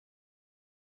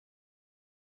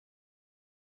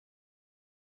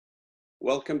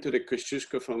Welcome to the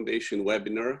Kosciuszko Foundation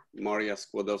webinar, Maria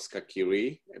Sklodowska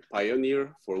Curie, a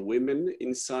pioneer for women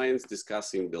in science,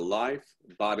 discussing the life,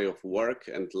 body of work,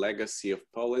 and legacy of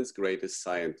Poland's greatest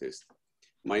scientist.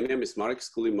 My name is Marek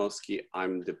Skulimowski.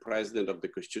 I'm the president of the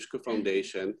Kosciuszko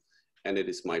Foundation, and it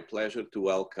is my pleasure to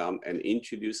welcome and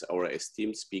introduce our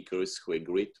esteemed speakers who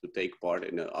agreed to take part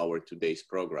in our today's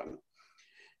program.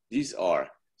 These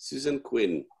are Susan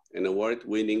Quinn, an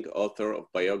award-winning author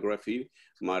of biography,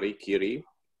 Marie Curie,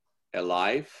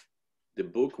 Alive, the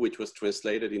book which was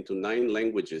translated into 9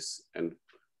 languages and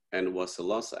was a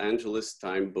Los Angeles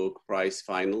Times Book Prize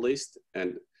finalist,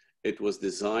 and it was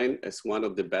designed as one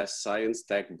of the best science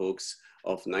tech books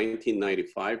of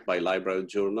 1995 by Library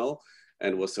Journal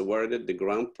and was awarded the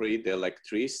Grand Prix de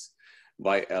Lectrice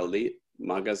by Elle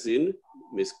magazine.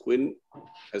 Ms. Quinn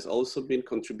has also been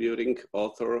contributing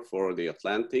author for The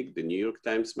Atlantic, the New York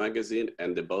Times Magazine,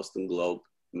 and the Boston Globe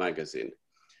Magazine.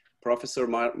 Professor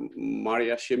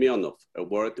Maria Siemionow, a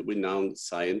world-renowned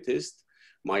scientist,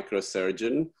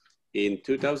 microsurgeon. In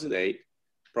 2008,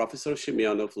 Professor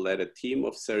Siemionow led a team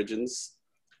of surgeons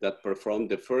that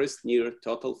performed the first near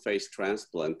total face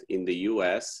transplant in the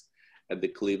US at the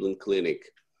Cleveland Clinic,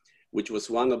 which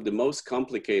was one of the most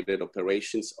complicated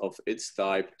operations of its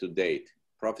type to date.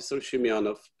 Professor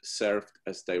Siemionow served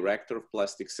as Director of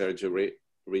Plastic Surgery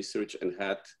Research and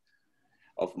Head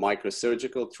of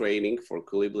Microsurgical Training for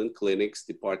Cleveland Clinic's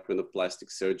Department of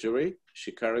Plastic Surgery.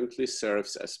 She currently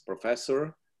serves as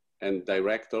Professor and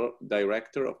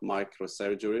Director of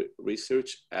Microsurgery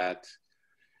Research at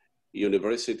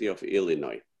University of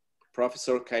Illinois.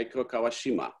 Professor Keiko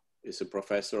Kawashima is a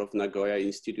professor of Nagoya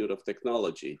Institute of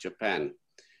Technology, Japan.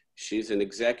 She's an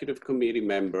executive committee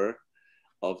member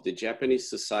of the Japanese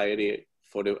Society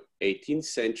for the 18th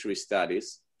Century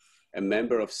Studies, a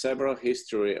member of several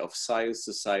history of science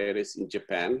societies in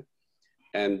Japan,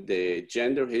 and the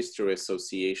Gender History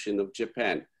Association of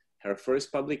Japan. Her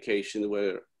first publications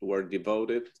were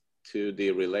devoted to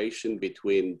the relation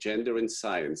between gender and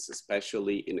science,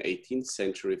 especially in 18th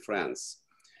century France.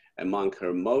 Among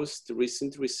her most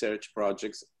recent research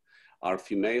projects are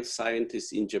female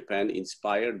scientists in Japan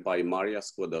inspired by Maria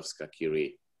Sklodowska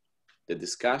Curie. The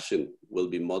discussion will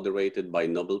be moderated by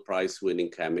Nobel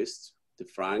Prize-winning chemist, the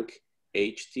Frank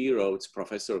H.T. Rhodes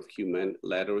Professor of Humane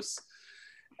Letters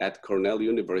at Cornell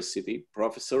University,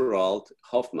 Professor Roald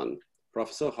Hoffmann.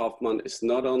 Professor Hoffmann is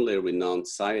not only a renowned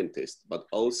scientist, but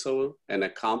also an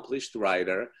accomplished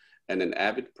writer and an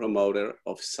avid promoter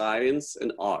of science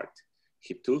and art.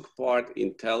 He took part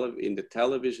in the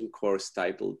television course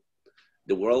titled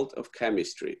The World of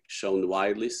Chemistry, shown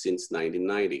widely since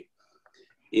 1990.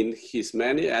 In his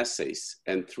many essays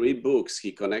and 3 books,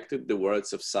 he connected the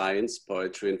worlds of science,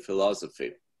 poetry, and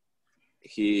philosophy.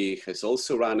 He has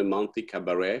also run a monthly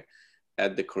cabaret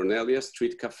at the Cornelia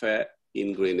Street Cafe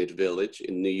in Greenwich Village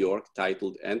in New York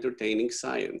titled Entertaining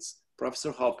Science.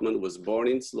 Professor Hoffmann was born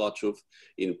in Zloczów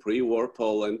in pre-war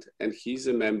Poland, and he's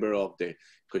a member of the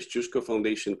Kosciuszko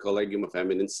Foundation Collegium of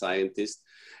Eminent Scientists,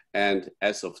 and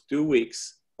as of 2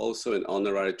 weeks, also an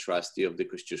honorary trustee of the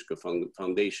Kosciuszko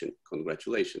Foundation.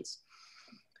 Congratulations.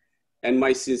 And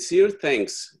my sincere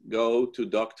thanks go to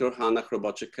Dr. Hanna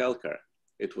Chroboczek-Kelkar.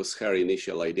 It was her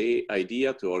initial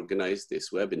idea to organize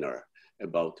this webinar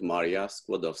about Maria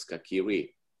Sklodowska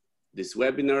Curie. This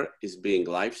webinar is being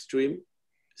live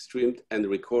streamed and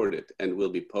recorded and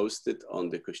will be posted on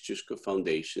the Kosciuszko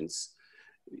Foundation's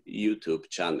YouTube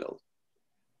channel.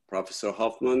 Professor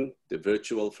Hoffmann, the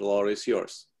virtual floor is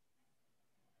yours.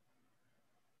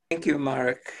 Thank you,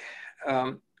 Marek.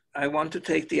 I want to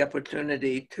take the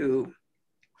opportunity to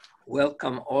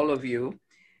welcome all of you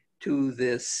to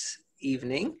this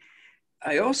evening.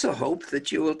 I also hope that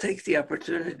you will take the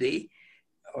opportunity,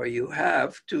 or you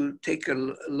have, to take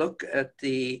a look at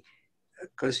the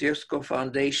Kosciuszko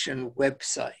Foundation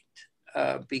website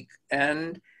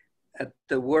and at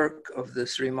the work of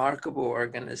this remarkable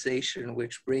organization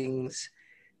which brings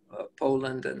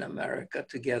Poland and America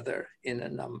together in a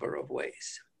number of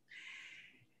ways.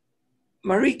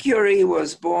 Marie Curie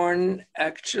was born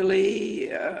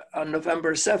actually on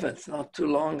November 7th, not too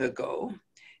long ago,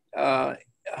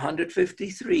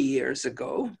 153 years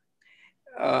ago,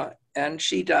 and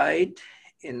she died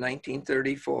in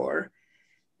 1934,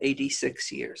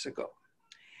 86 years ago.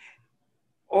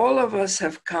 All of us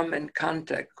have come in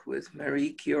contact with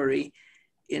Marie Curie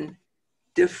in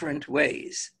different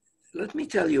ways. Let me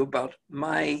tell you about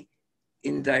my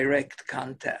indirect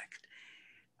contact.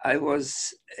 I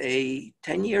was 10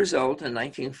 years old in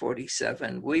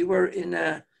 1947. We were in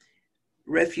a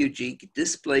refugee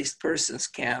displaced persons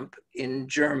camp in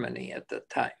Germany at the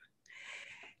time.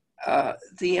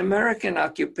 The American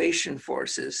occupation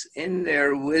forces, in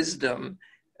their wisdom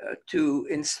to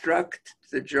instruct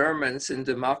the Germans in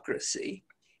democracy,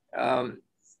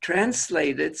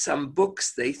 translated some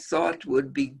books they thought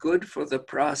would be good for the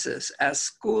process as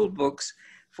school books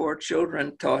for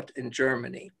children taught in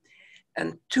Germany.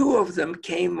 And two of them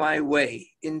came my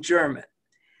way in German.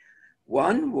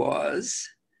 One was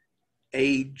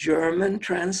a German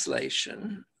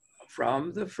translation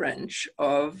from the French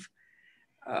of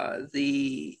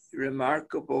the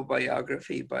remarkable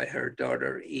biography by her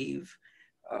daughter Eve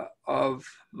of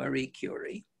Marie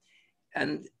Curie.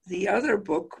 And the other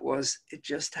book was, it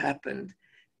just happened,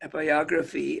 a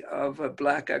biography of a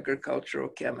Black agricultural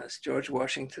chemist, George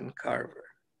Washington Carver.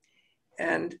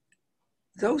 And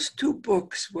those two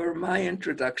books were my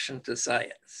introduction to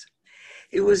science.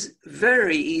 It was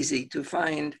very easy to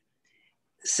find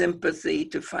sympathy,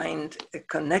 to find a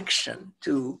connection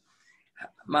to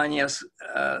Maria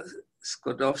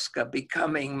Sklodowska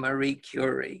becoming Marie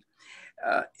Curie.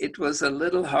 It was a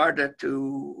little harder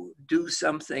to do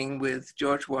something with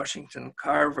George Washington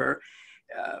Carver,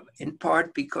 in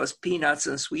part because peanuts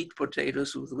and sweet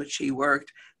potatoes with which he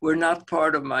worked were not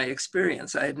part of my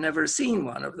experience. I had never seen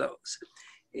one of those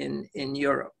in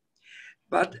Europe.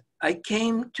 But I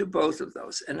came to both of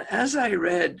those. And as I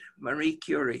read Marie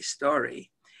Curie's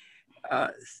story,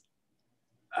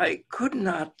 I could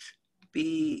not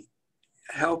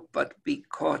help but be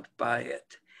caught by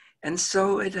it. And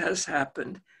so it has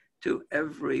happened to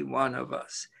every one of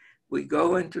us. We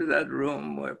go into that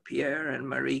room where Pierre and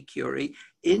Marie Curie,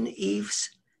 in Eve's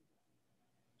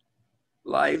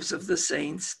Lives of the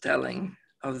Saints telling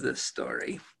of this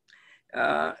story,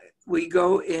 we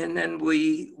go in and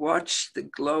we watch the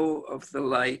glow of the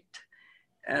light,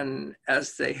 and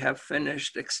as they have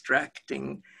finished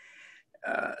extracting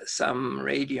some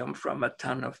radium from a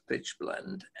ton of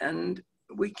pitchblende, and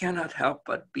we cannot help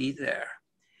but be there.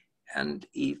 And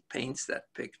Eve paints that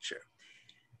picture.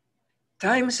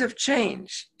 Times have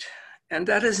changed, and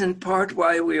that is in part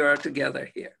why we are together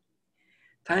here.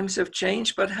 Times have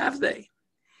changed, but have they?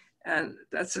 And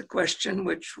that's a question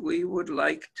which we would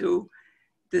like to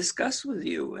discuss with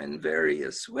you in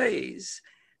various ways.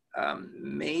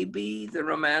 Maybe the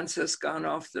romance has gone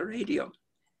off the radio,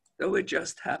 though it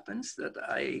just happens that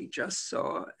I just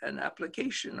saw an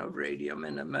application of radium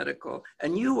in a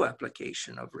new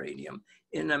application of radium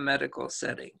in a medical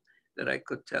setting that I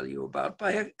could tell you about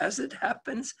by, as it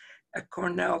happens, a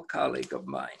Cornell colleague of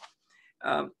mine.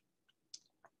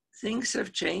 Things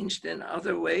have changed in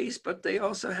other ways, but they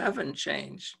also haven't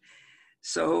changed.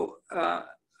 So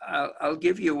I'll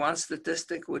give you one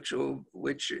statistic which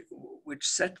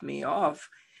set me off,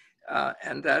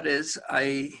 and that is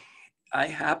I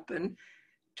happen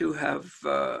to have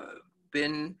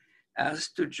been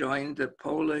asked to join the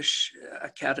Polish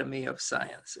Academy of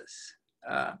Sciences,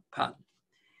 PAN.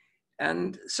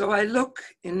 And so I look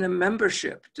in the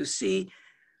membership to see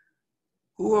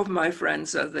who of my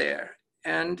friends are there.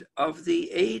 And of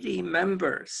the 80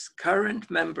 members, current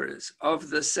members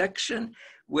of the section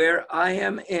where I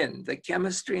am in, the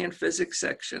chemistry and physics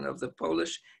section of the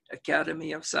Polish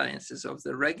Academy of Sciences, of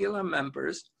the regular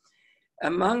members,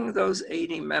 among those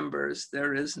 80 members,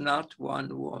 there is not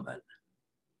one woman.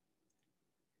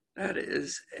 That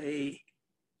is a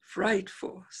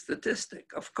frightful statistic.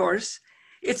 Of course,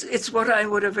 it's what I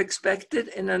would have expected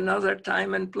in another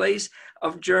time and place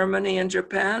of Germany and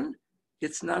Japan.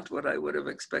 It's not what I would have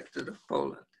expected of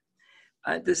Poland.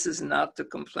 This is not to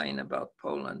complain about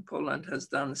Poland. Poland has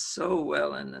done so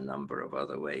well in a number of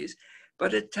other ways,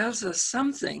 but it tells us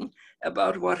something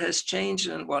about what has changed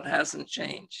and what hasn't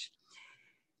changed.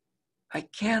 I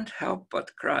can't help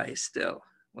but cry still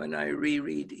when I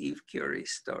reread Eve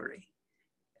Curie's story,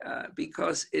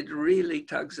 because it really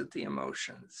tugs at the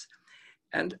emotions.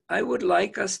 And I would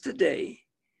like us today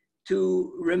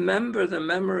to remember the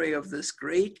memory of this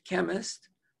great chemist,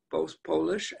 both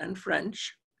Polish and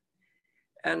French,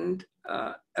 and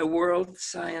a world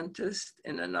scientist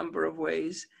in a number of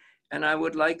ways. And I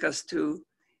would like us to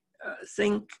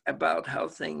think about how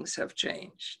things have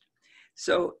changed.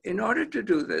 So in order to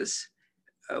do this,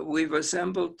 we've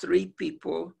assembled three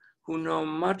people who know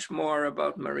much more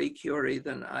about Marie Curie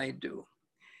than I do.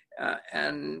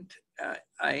 And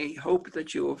I hope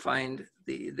that you will find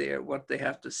what they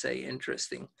have to say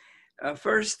interesting.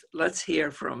 First, let's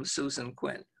hear from Susan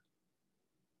Quinn.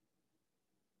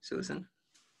 Susan.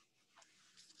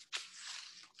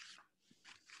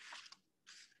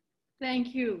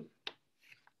 Thank you,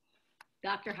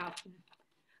 Dr.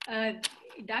 Hoffmann.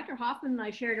 Dr. Hoffmann and I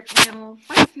shared a panel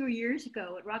quite a few years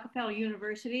ago at Rockefeller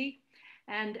University,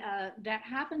 and that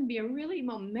happened to be a really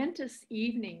momentous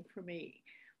evening for me.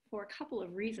 for a couple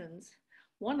of reasons.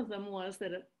 One of them was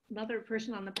that another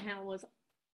person on the panel was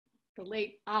the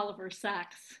late Oliver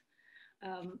Sacks,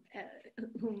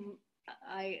 whom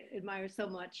I admire so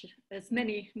much, as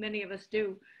many of us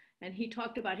do. And he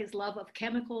talked about his love of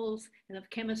chemicals and of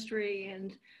chemistry,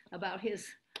 and about his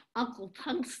uncle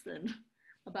Tungsten,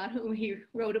 about whom he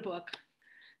wrote a book.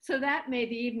 So that made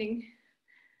the evening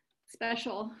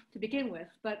special to begin with.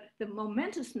 But the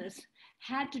momentousness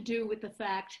had to do with the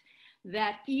fact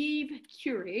that Eve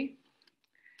Curie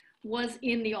was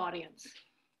in the audience.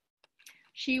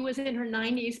 She was in her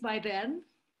 90s by then.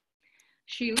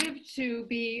 She lived to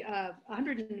be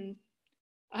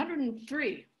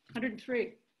 103.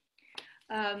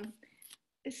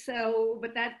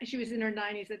 But she was in her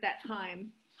 90s at that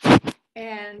time.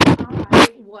 And I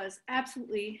was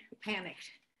absolutely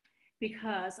panicked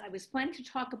because I was planning to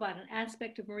talk about an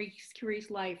aspect of Marie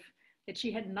Curie's life that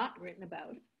she had not written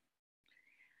about.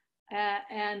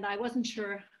 And I wasn't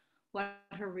sure what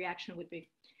her reaction would be.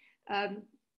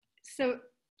 So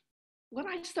when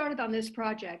I started on this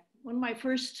project, one of my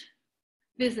first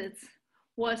visits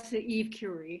was to Eve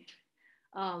Curie.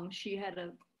 She had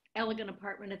an elegant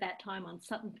apartment at that time on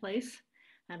Sutton Place,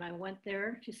 and I went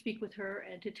there to speak with her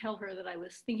and to tell her that I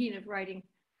was thinking of writing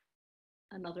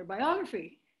another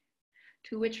biography,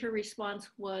 to which her response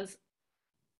was,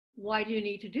 "Why do you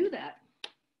need to do that?"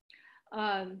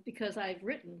 Because I've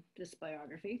written this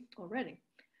biography already.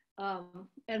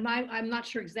 And I'm not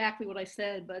sure exactly what I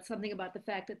said, but something about the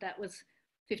fact that that was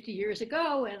 50 years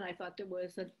ago, and I thought there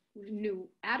was new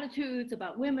attitudes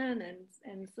about women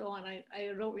and so on. I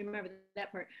don't remember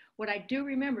that part. What I do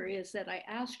remember is that I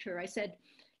asked her, I said,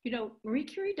 you know, Marie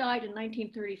Curie died in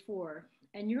 1934,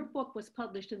 and your book was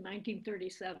published in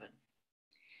 1937.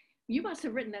 You must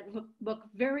have written that book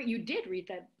you did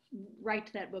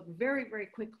write that book very, very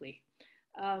quickly.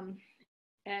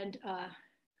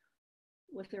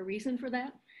 Was there a reason for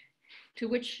that? To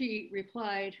which she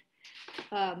replied,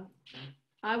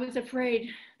 I was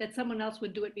afraid that someone else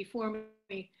would do it before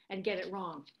me and get it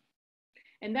wrong.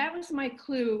 And that was my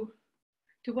clue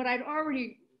to what I'd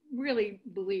already really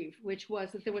believed, which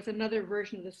was that there was another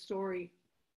version of the story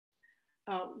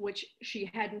which she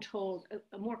hadn't told,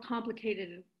 a more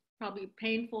complicated and probably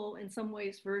painful in some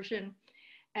ways version.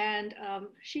 And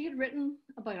she had written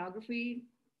a biography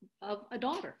of a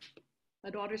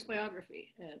daughter's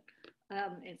biography.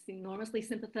 It's enormously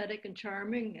sympathetic and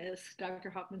charming, as Dr.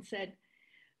 Hoffmann said,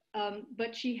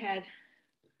 but she had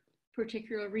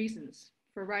particular reasons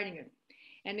for writing it.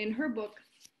 And in her book,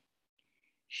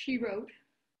 she wrote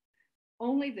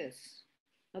only this,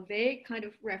 a vague kind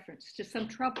of reference to some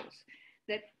troubles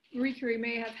that Marie Curie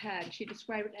may have had. She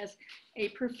described it as a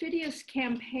perfidious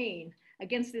campaign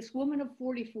against this woman of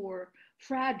 44,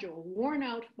 fragile, worn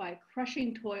out by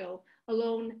crushing toil,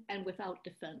 alone and without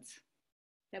defense.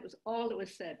 That was all that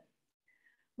was said.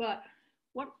 But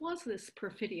what was this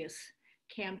perfidious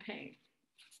campaign?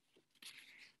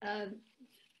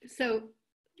 So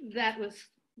that was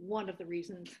one of the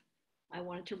reasons I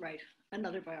wanted to write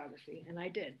another biography, and I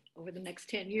did over the next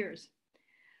 10 years.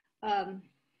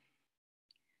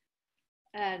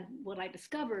 And what I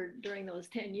discovered during those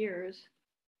 10 years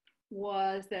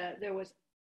was that there was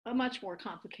a much more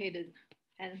complicated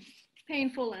and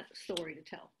painful story to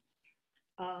tell.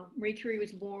 Marie Curie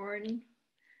was born,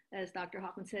 as Dr.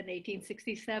 Hoffmann said, in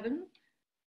 1867.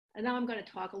 And now I'm going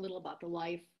to talk a little about the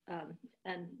life,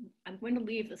 and I'm going to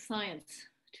leave the science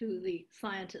to the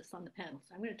scientists on the panel.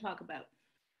 So I'm going to talk about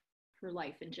her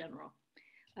life in general.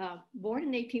 Born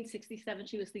in 1867,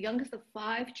 she was the youngest of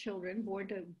 5 children born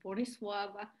to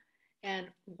Bronisława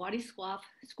and Władysław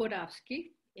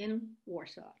Sklodowski in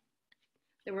Warsaw.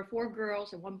 There were 4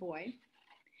 girls and 1 boy,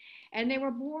 and they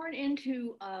were born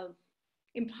into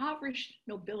impoverished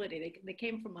nobility. They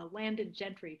came from a landed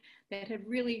gentry that had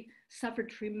really suffered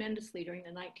tremendously during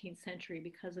the 19th century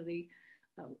because of the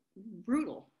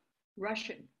brutal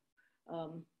Russian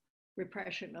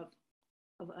repression of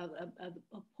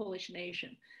Polish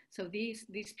nation. So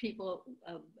these people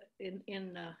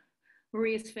in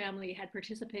Maria's family had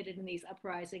participated in these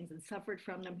uprisings and suffered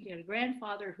from them. He had a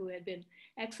grandfather who had been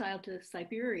exiled to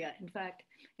Siberia, in fact,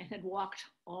 and had walked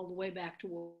all the way back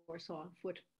to Warsaw on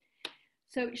foot.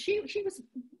 So she was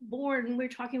born, we're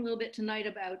talking a little bit tonight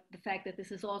about the fact that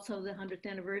this is also the 100th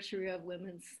anniversary of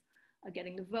women's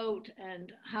getting the vote,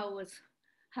 and how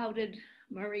did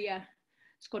Maria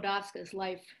Sklodowska's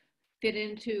life fit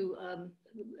into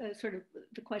sort of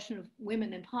the question of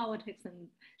women in politics. And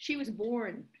she was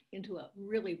born into a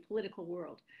really political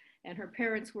world, and her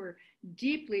parents were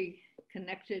deeply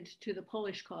connected to the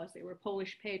Polish cause. They were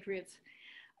Polish patriots.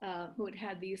 who had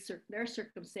had their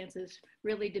circumstances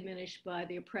really diminished by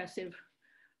the oppressive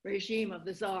regime of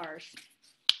the czars.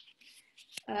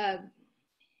 Her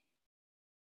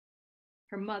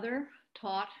mother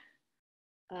taught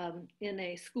in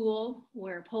a school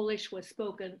where Polish was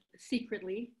spoken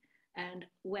secretly, and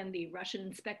when the Russian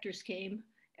inspectors came,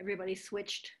 everybody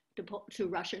switched to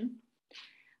Russian.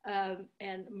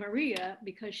 And Maria,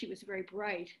 because she was very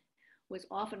bright, was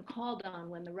often called on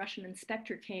when the Russian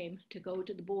inspector came to go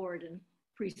to the board and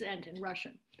present in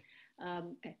Russian.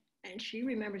 And she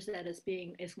remembers that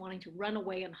as wanting to run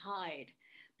away and hide.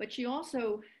 But she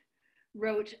also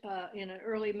wrote in an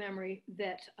early memory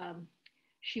that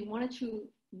she wanted to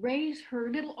raise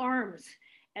her little arms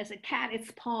as a cat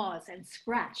its paws and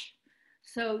scratch.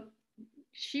 So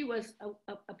she was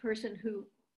a person who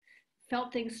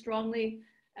felt things strongly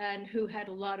and who had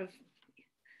a lot of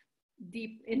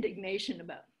deep indignation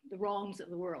about the wrongs of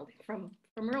the world from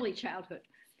early childhood.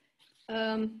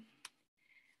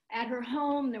 At her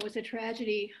home, there was a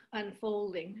tragedy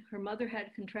unfolding. Her mother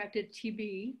had contracted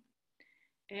TB,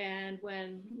 and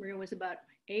when Maria was about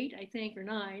 8, I think, or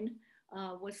 9,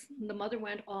 the mother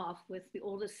went off with the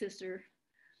oldest sister,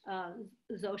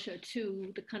 Zosha,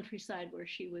 to the countryside where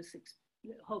she was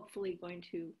hopefully going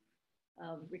to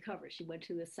recover. She went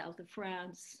to the south of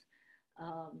France,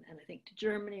 and I think to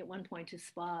Germany at one point, to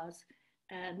spas,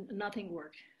 and nothing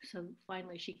worked. So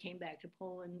finally she came back to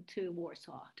Poland, to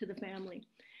Warsaw, to the family.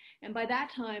 And by that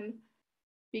time,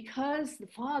 because the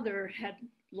father had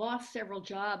lost several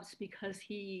jobs because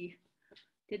he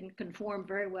didn't conform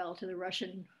very well to the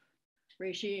Russian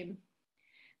regime,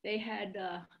 they had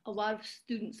a lot of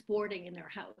students boarding in their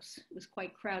house. It was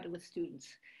quite crowded with students,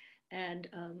 and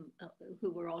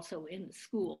who were also in the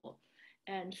school.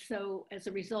 And so as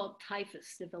a result,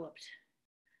 typhus developed.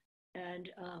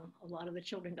 And a lot of the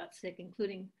children got sick,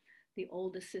 including the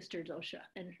oldest sister, Zosha,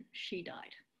 and she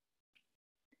died.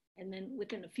 And then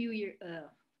within a few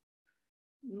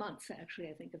months, actually,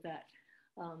 I think of that,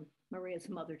 Maria's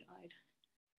mother died.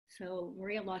 So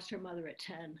Maria lost her mother at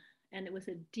 10, and it was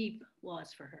a deep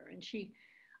loss for her. And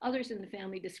others in the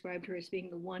family described her as being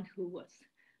the one who was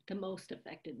the most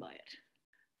affected by it.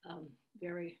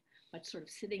 Very much sort of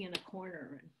sitting in a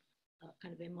corner and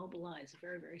kind of immobilized,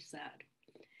 very, very sad.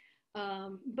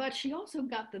 But she also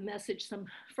got the message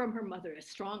from her mother, a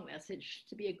strong message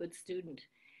to be a good student.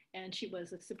 And she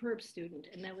was a superb student,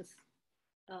 and that was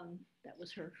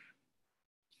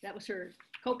her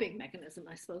coping mechanism,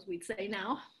 I suppose we'd say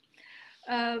now.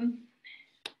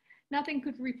 Nothing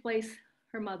could replace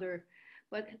her mother,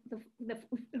 but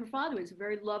her father was a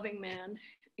very loving man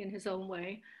in his own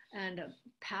way, and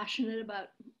passionate about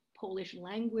Polish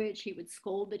language. He would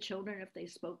scold the children if they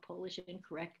spoke Polish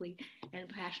incorrectly, and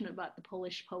passionate about the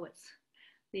Polish poets,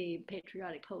 the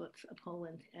patriotic poets of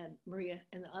Poland. And Maria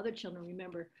and the other children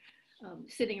remember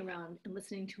sitting around and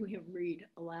listening to him read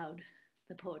aloud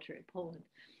the poetry of Poland.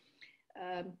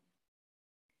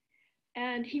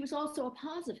 And he was also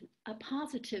a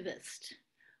positivist.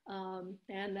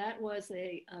 And that was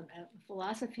a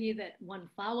philosophy that one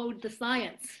followed the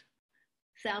science.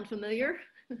 Sound familiar?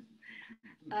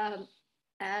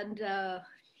 And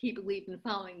he believed in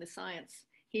following the science.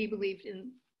 He believed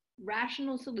in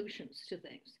rational solutions to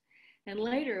things. And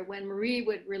later, when Marie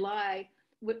would rely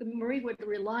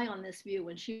on this view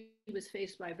when she was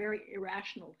faced by very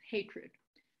irrational hatred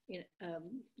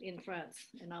in France.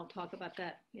 And I'll talk about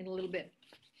that in a little bit.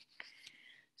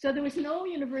 So there was no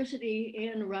university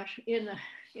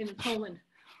in Poland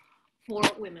for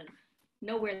women,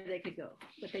 nowhere they could go.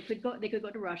 But they could go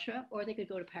to Russia, or they could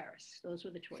go to Paris. Those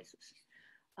were the choices.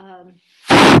 And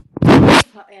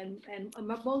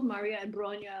both Maria and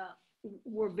Bronia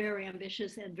were very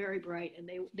ambitious and very bright, and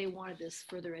they wanted this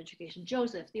further education.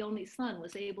 Joseph, the only son,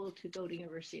 was able to go to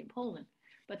university in Poland,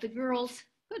 but the girls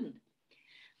couldn't.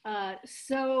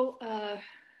 So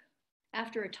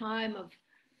after a time of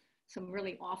some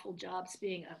really awful jobs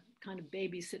being a kind of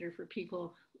babysitter for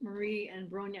people, Marie and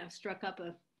Bronia struck up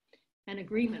an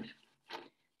agreement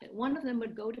that one of them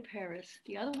would go to Paris,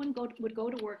 the other one would go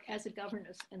to work as a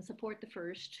governess and support the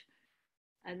first,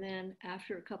 and then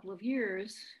after a couple of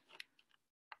years,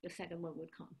 the second one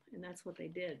would come. And that's what they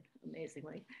did,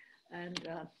 amazingly. And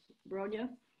Bronia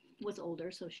was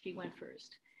older, so she went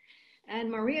first.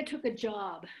 And Maria took a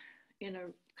job in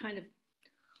a kind of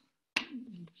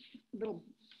little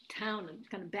town, a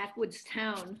kind of backwoods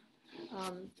town,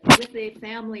 with a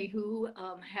family who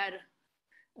had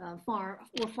farm,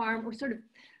 or sort of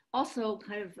also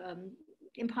kind of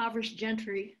impoverished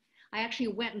gentry. I actually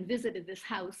went and visited this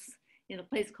house in a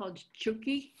place called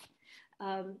Chuki.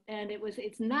 And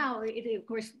of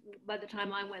course, by the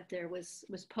time I went there was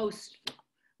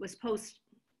was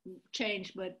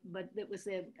post-change, but it was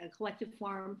a collective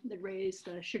farm that raised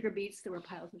sugar beets. There were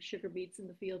piles of sugar beets in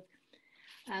the field.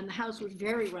 And the house was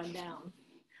very run down.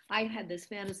 I had this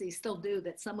fantasy, still do,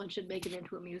 that someone should make it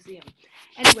into a museum.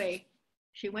 Anyway,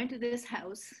 she went to this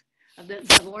house of the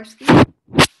Zavorsky,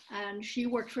 and she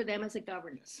worked for them as a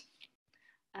governess.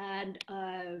 And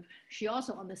she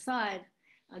also, on the side,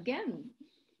 again,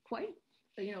 quite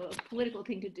a political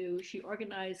thing to do, she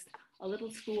organized a little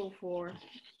school for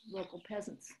local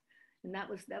peasants. And that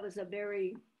was a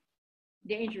very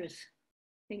dangerous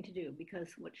thing to do, because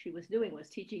what she was doing was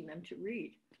teaching them to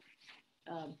read.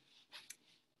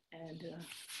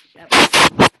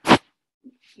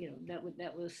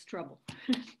 That was trouble,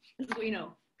 as we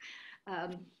know.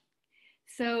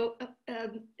 So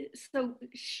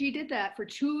she did that for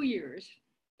 2 years,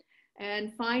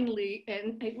 and finally,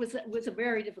 and it was a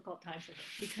very difficult time for her,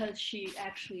 because she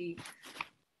actually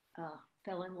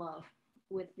fell in love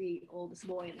with the oldest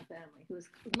boy in the family, who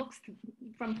looks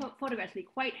from photographs to be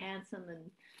quite handsome and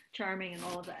charming and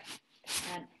all of that.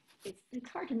 And it's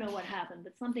hard to know what happened,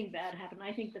 but something bad happened.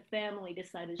 I think the family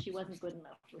decided she wasn't good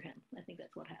enough for him. I think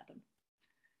that's what happened.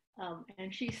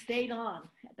 And she stayed on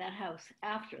at that house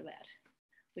after that,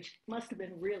 which must have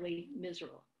been really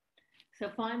miserable. So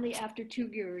finally, after 2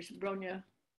 years, Bronya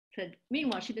said,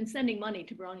 meanwhile, she'd been sending money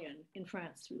to Bronya in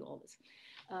France through all this.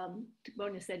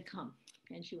 Bronya said, come,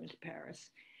 and she went to Paris.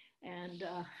 And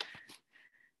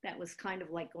that was kind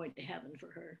of like going to heaven for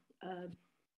her.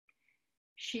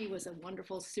 She was a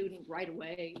wonderful student right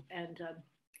away, and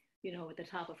at the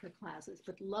top of her classes,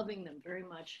 but loving them very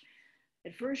much.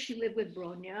 At first, she lived with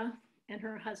Bronya and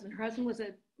her husband. Her husband was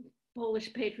a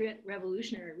Polish patriot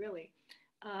revolutionary, really,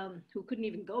 who couldn't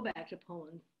even go back to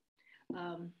Poland.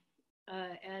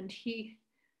 And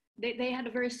they had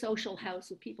a very social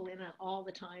house with people in it all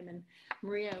the time, and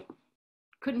Maria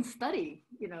couldn't study,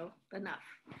 enough,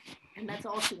 and that's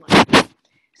all she wanted.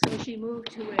 So she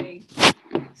moved to a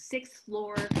 6th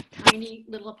floor, tiny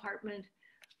little apartment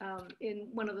in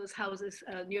one of those houses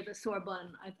near the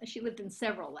Sorbonne. She lived in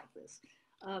several like this.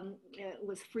 It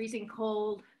was freezing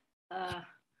cold,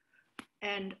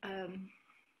 and I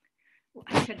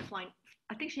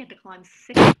think she had to climb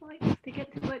 6 flights to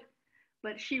get to it,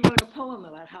 but she wrote a poem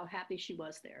about how happy she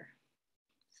was there.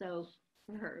 So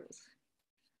for her,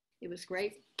 it was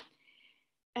great.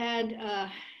 And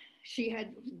she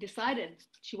had decided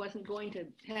she wasn't going to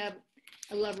have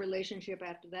a love relationship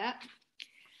after that.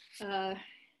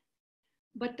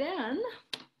 But then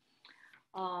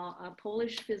a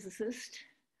Polish physicist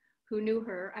who knew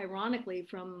her, ironically,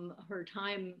 from her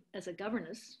time as a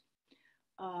governess,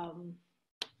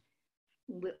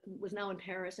 was now in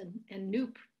Paris and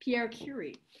knew Marie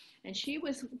Curie. And she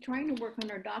was trying to work on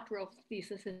her doctoral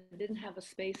thesis and didn't have a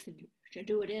space to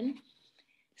do it in.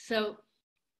 So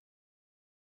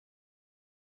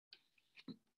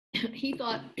he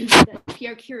thought that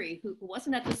Marie Curie, who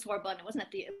wasn't at the Sorbonne, it wasn't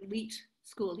at the elite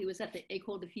school, he was at the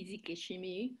École de Physique et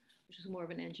Chimie, which is more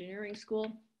of an engineering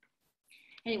school.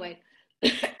 Anyway,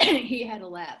 he had a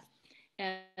lab,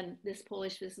 and this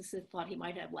Polish physicist thought he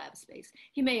might have lab space.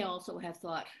 He may also have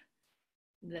thought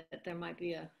that there might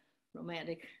be a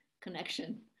romantic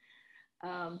connection,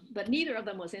 but neither of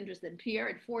them was interested. Pierre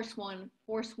had forsworn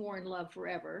love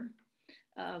forever.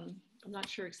 I'm not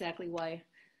sure exactly why,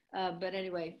 but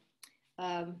anyway,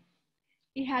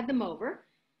 he had them over,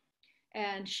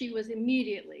 and she was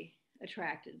immediately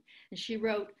attracted. And she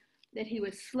wrote that he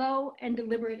was slow and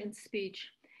deliberate in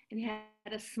speech, and he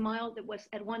had a smile that was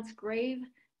at once grave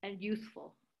and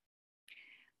youthful.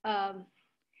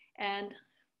 And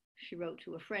she wrote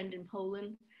to a friend in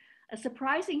Poland, a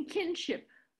surprising kinship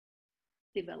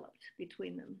developed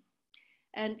between them.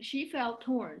 And she felt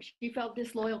torn. She felt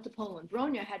disloyal to Poland.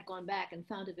 Bronya had gone back and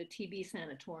founded a TB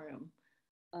sanatorium,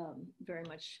 very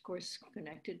much, of course,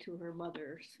 connected to her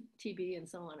mother's TB and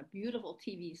so on, a beautiful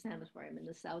TB sanatorium in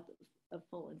the south of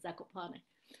Poland, Zakopane.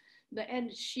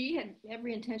 And she had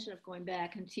every intention of going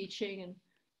back and teaching and,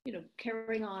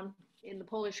 carrying on in the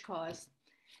Polish cause.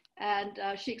 And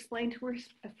she explained to her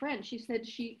a friend, she said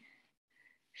she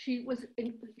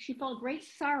felt great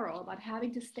sorrow about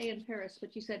having to stay in Paris,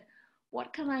 but she said,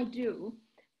 what can I do?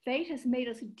 Fate has made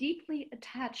us deeply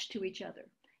attached to each other,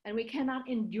 and we cannot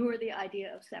endure the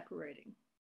idea of separating.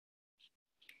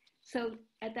 So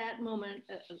at that moment,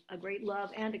 a great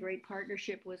love and a great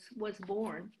partnership was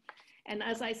born. And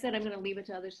as I said, I'm going to leave it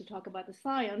to others to talk about the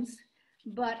science,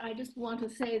 but I just want to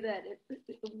say that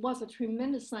it was a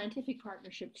tremendous scientific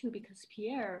partnership too, because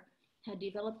Pierre had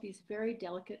developed these very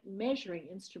delicate measuring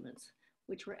instruments,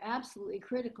 which were absolutely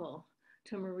critical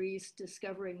to Marie's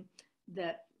discovering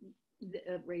that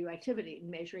radioactivity,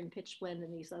 measuring pitch blende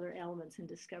and these other elements and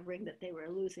discovering that they were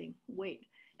losing weight.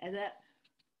 And that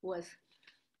was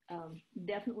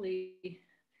definitely,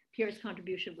 Pierre's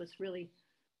contribution was really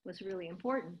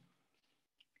important.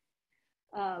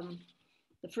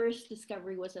 The first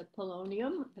discovery was of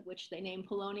polonium, which they named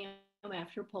polonium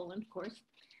after Poland, of course.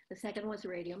 The second was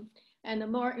radium. And the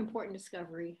more important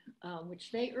discovery,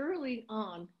 which they early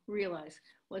on realized,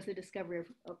 was the discovery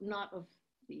of not of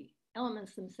the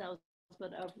elements themselves,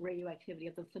 but of radioactivity,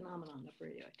 of the phenomenon of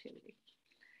radioactivity.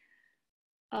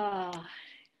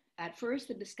 At first,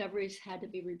 the discoveries had to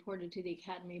be reported to the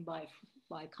Academy by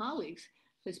colleagues,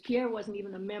 because Pierre wasn't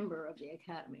even a member of the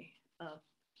Academy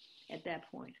at that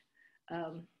point.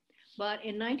 But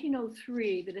in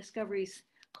 1903, the discoveries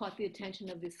caught the attention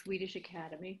of the Swedish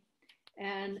Academy,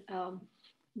 and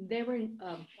they were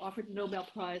offered the Nobel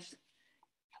Prize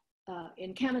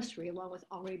in chemistry along with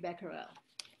Henri Becquerel.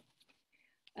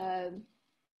 I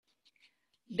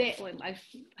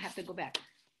have to go back.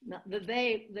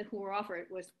 They who were offered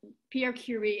was Pierre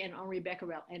Curie and Henri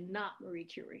Becquerel, and not Marie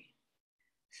Curie.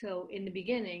 So in the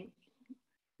beginning,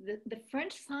 the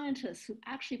French scientists who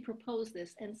actually proposed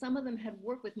this, and some of them had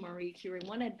worked with Marie Curie,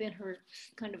 one had been her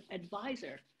kind of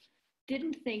advisor,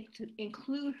 didn't think to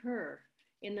include her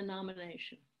in the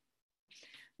nomination.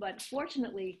 But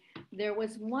fortunately, there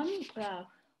was one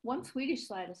Swedish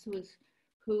scientist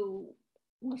who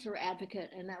was her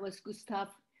advocate, and that was Gustav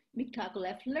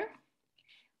Mittag-Leffler.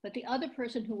 But the other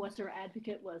person who was her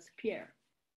advocate was Pierre.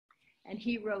 And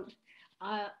he wrote,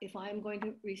 if I'm going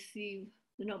to receive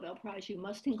the Nobel Prize, you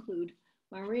must include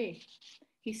Marie.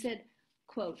 He said,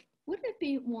 quote, wouldn't it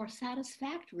be more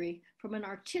satisfactory from an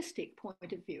artistic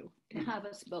point of view to have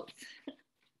us both?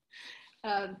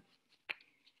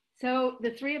 So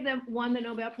the three of them won the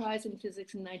Nobel Prize in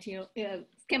physics in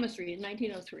chemistry in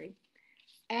 1903.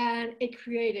 And it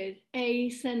created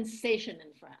a sensation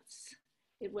in France.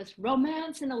 It was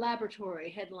romance in a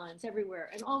laboratory headlines everywhere,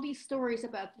 and all these stories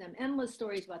about them, endless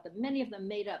stories about them, many of them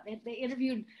made up. They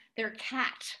interviewed their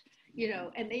cat,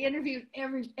 and they interviewed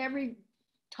every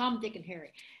Tom, Dick, and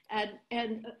Harry.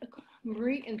 And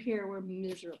Marie and Pierre were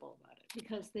miserable about it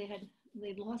because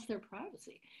they'd lost their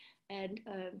privacy. And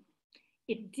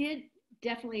it did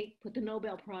definitely put the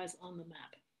Nobel Prize on the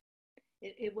map.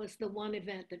 It was the one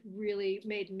event that really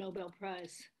made the Nobel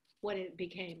Prize what it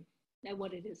became and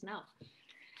what it is now.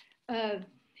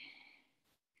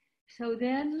 So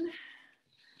then,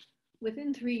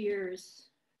 within 3 years,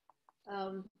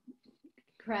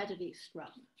 tragedy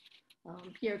struck.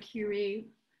 Pierre Curie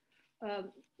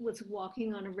was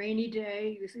walking on a rainy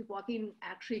day. He was walking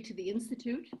actually to the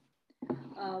Institute,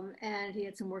 and he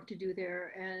had some work to do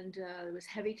there, and there was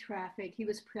heavy traffic. He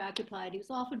was preoccupied. He was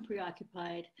often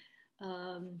preoccupied.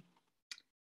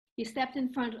 He stepped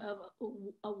in front of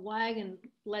a wagon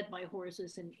led by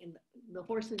horses, and the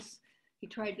horses, he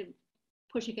tried to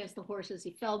push against the horses.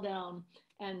 He fell down,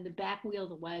 and the back wheel of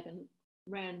the wagon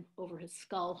ran over his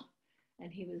skull,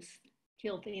 and he was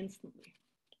killed instantly.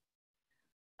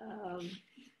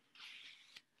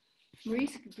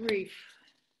 Marie's grief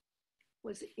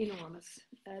was enormous,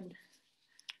 and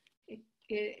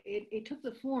it took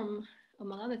the form,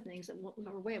 among other things, that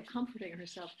her way of comforting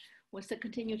herself was to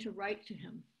continue to write to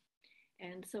him.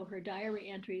 And so her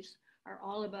diary entries are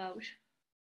all about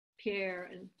Pierre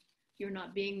and you're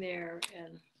not being there,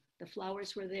 and the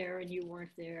flowers were there and you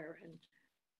weren't there, and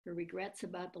her regrets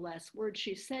about the last words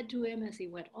she said to him as he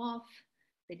went off,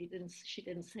 that she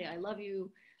didn't say, I love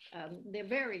you. They're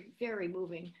very, very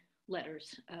moving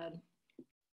letters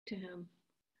to him.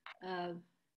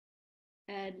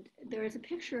 And there is a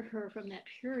picture of her from that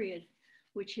period,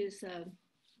 which is,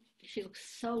 she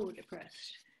looks so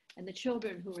depressed. And the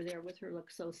children who were there with her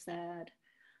look so sad.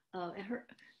 And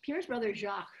Pierre's brother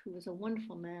Jacques, who was a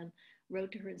wonderful man, wrote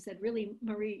to her and said, really,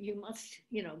 Marie, you must,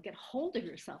 get hold of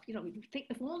yourself. Think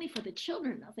if only for the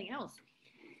children, nothing else.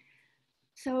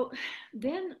 So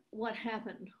then what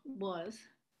happened was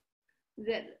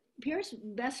that Pierre's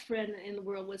best friend in the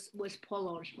world was Paul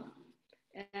Langevin.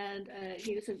 And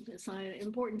he was an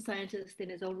important scientist in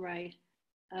his own right.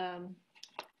 How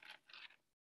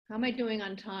am I doing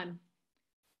on time?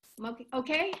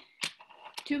 Okay,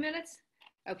 2 minutes?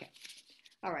 Okay,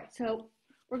 all right, so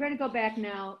we're going to go back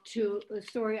now to the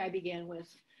story I began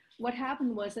with. What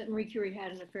happened was that Marie Curie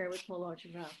had an affair with Paul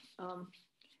Langevin.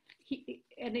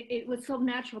 And it was so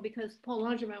natural because Paul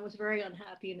Langevin was very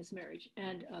unhappy in his marriage,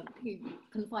 and he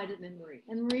confided in Marie.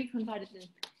 And Marie confided in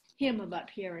him about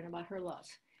Pierre and about her loss.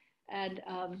 And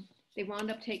they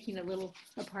wound up taking a little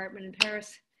apartment in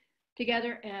Paris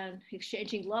together and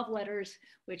exchanging love letters,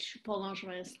 which Paul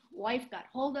Langevin wife got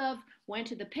hold of, went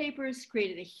to the papers,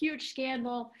 created a huge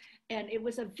scandal, and it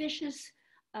was a vicious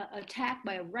attack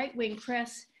by a right-wing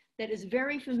press that is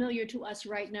very familiar to us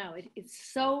right now.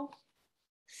 It's so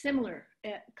similar,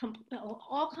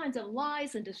 all kinds of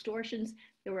lies and distortions.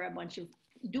 There were a bunch of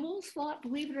duels fought,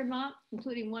 believe it or not,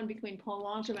 including one between Paul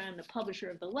Langevin and the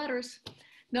publisher of the letters.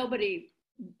 Nobody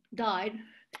died,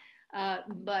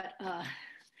 but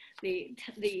the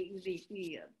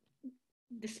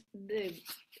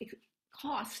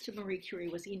cost to Marie Curie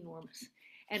was enormous.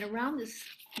 And around this,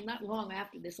 not long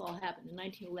after this all happened, in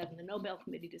 1911, the Nobel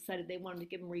Committee decided they wanted to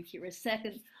give Marie Curie a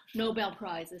second Nobel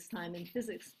Prize, this time in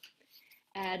physics.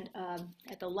 And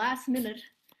at the last minute,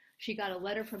 she got a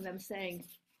letter from them saying,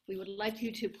 we would like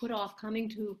you to put off coming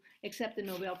to accept the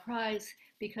Nobel Prize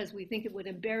because we think it would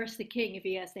embarrass the king if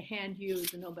he has to hand you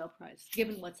the Nobel Prize,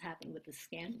 given what's happened with the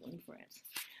scandal in France.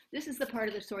 This is the part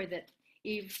of the story that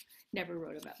Eve never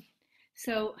wrote about.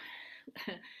 So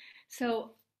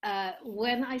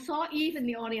when I saw Eve in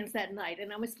the audience that night,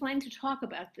 and I was planning to talk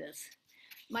about this,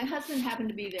 my husband happened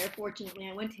to be there, fortunately.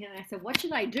 I went to him and I said, what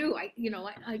should I do? I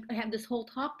have this whole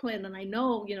talk planned and I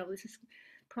know, this is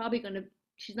probably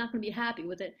she's not going to be happy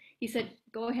with it. He said,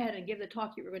 go ahead and give the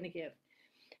talk you were going to give.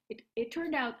 It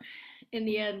turned out in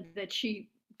the end that she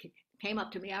came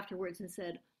up to me afterwards and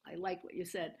said, I like what you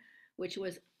said, which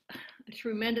was a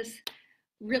tremendous,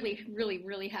 really, really,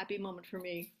 really happy moment for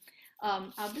me.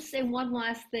 I'll just say one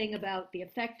last thing about the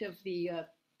effect of the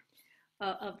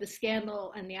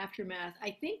scandal and the aftermath.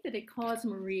 I think that it caused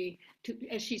Marie to,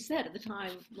 as she said at the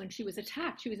time when she was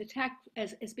attacked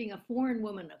as being a foreign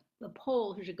woman, a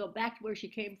Pole who should go back to where she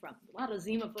came from. A lot of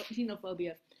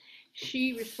xenophobia.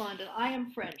 She responded, I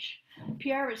am French.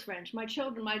 Pierre is French. My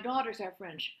children, my daughters are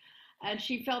French. And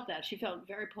she felt that. She felt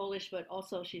very Polish, but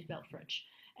also she felt French.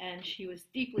 And she was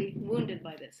deeply wounded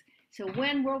by this. So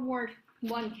when World War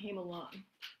I came along,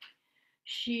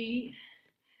 she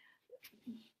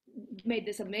made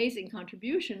this amazing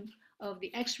contribution of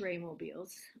the X-ray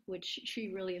mobiles, which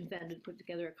she really invented, put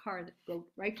together a car that go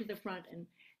right to the front and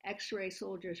X-ray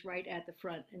soldiers right at the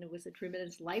front. And it was a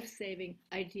tremendous life-saving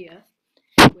idea,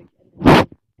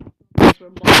 which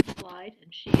were multiplied,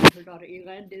 and she and her daughter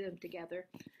Irene did them together.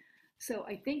 So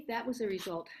I think that was a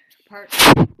result, part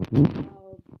of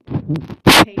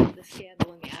the pain of the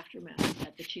scandal and the aftermath,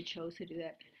 that she chose to do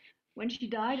that. When she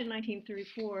died in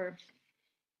 1934,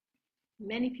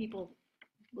 many people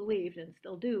believed, and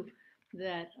still do,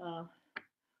 that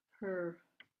her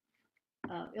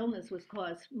illness was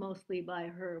caused mostly by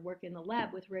her work in the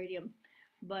lab with radium.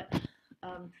 But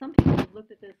some people have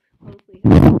looked at this closely.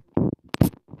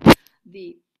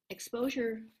 The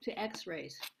exposure to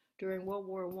X-rays during World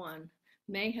War I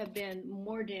may have been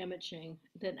more damaging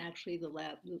than actually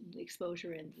the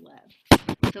exposure in the lab.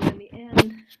 So in the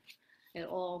end, it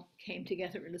all came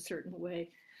together in a certain way.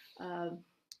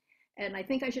 And I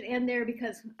think I should end there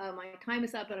because my time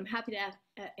is up, but I'm happy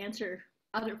to answer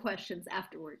other questions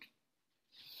afterward.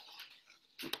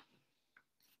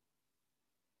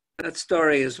 That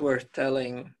story is worth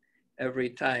telling every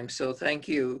time. So thank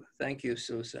you,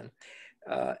 Susan.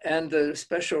 And the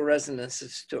special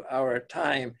resonances to our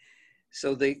time.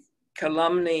 So the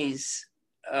calumnies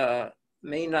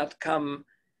may not come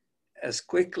as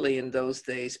quickly in those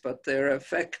days, but their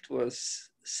effect was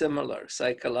similar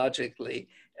psychologically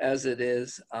as it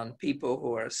is on people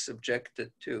who are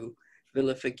subjected to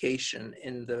vilification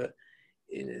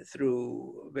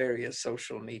through various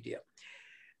social media.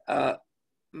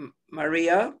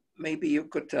 Maria, maybe you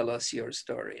could tell us your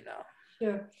story now.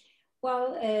 Sure.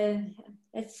 Well,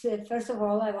 first of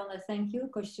all, I want to thank you,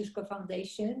 Kościuszko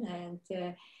Foundation,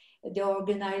 and the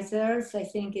organizers. I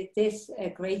think it is a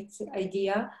great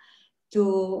idea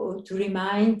to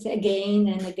remind again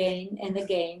and again and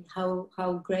again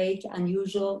how great,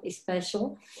 unusual,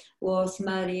 special was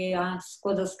Maria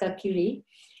Sklodowska Curie.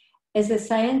 As a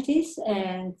scientist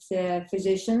and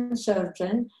physician,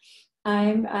 surgeon,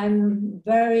 I'm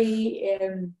very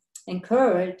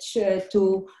encouraged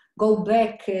to go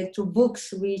back to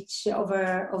books which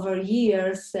over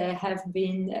years have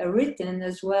been written,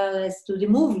 as well as to the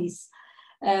movies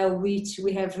which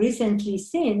we have recently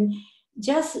seen,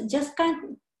 just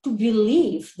kind to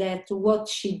believe that what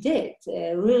she did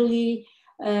really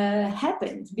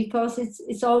happened, because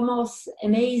it's almost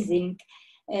amazing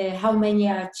how many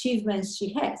achievements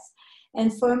she has.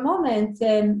 And for a moment,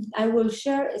 I will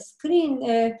share a screen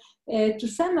to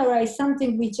summarize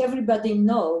something which everybody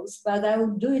knows, but I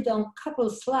will do it on a couple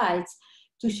of slides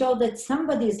to show that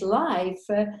somebody's life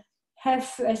have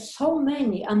so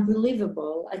many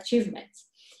unbelievable achievements.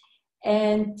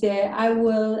 And I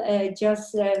will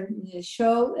just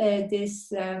show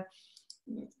this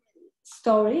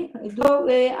story. So,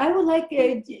 I would like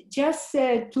just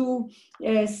to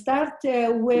start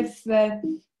with,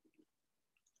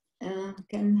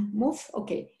 can move,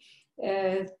 okay,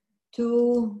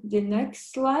 to the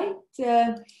next slide.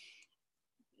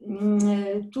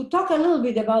 To talk a little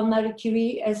bit about Marie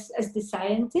Curie as the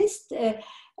scientist.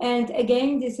 And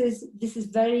again, this is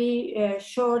very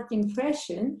short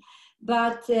impression,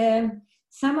 but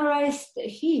summarized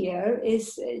here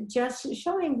is just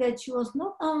showing that she was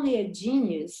not only a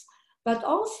genius, but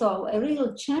also a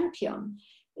real champion,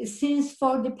 since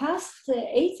for the past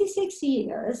 86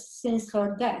 years since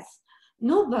her death,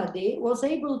 nobody was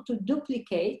able to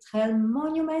duplicate her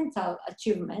monumental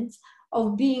achievements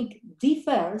of being the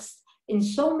first in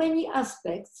so many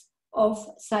aspects of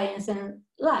science and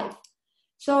life.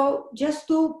 So just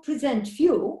to present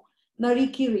few, Marie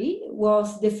Curie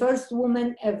was the first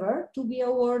woman ever to be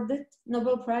awarded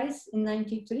Nobel Prize in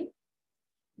 1993,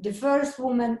 the first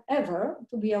woman ever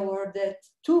to be awarded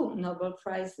 2 Nobel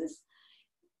Prizes,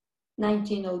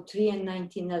 1903 and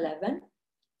 1911,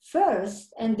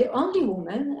 first and the only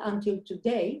woman until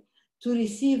today to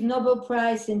receive Nobel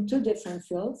Prize in 2 different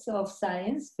fields of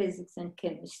science, physics and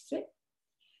chemistry.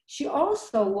 She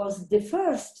also was the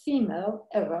first female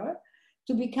ever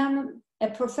to become a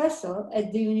professor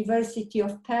at the University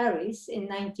of Paris in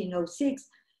 1906.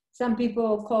 Some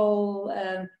people call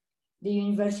the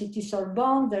University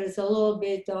Sorbonne. There is a little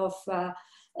bit of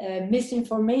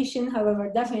misinformation.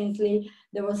 However, definitely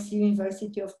there was the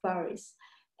University of Paris.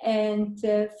 And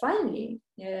finally,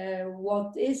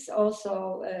 what is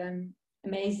also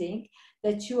amazing,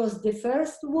 that she was the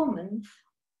first woman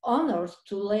honored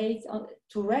to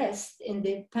rest in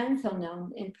the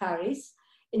Pantheon in Paris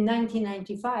in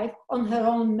 1995 on her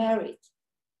own merit.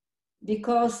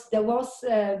 Because there was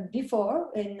before,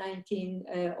 in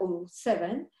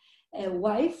 1907, a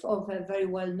wife of a very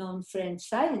well-known French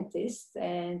scientist,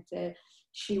 and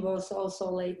she was also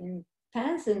laid in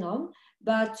Pantheon,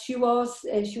 but she was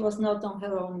not on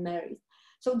her own merit.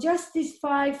 So just these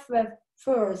 5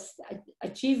 first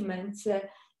achievements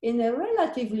in a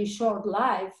relatively short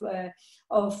life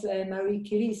of Marie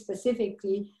Curie,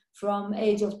 specifically from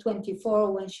age of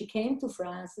 24 when she came to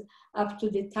France up to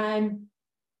the time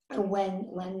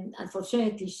when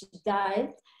unfortunately she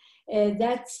died,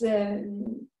 that's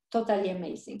totally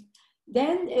amazing.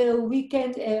 Then we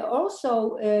can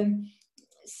also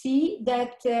see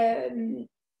that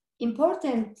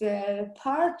important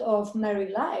part of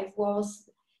Marie's life was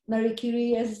Marie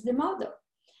Curie as the mother.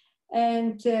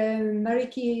 And Marie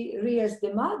Curie as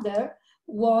the mother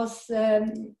was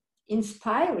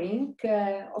inspiring,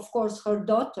 of course, her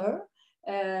daughter,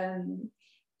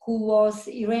 who was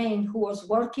Irene, who was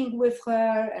working with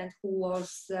her and who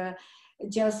was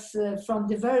just from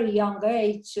the very young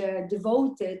age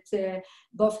devoted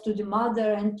both to the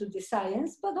mother and to the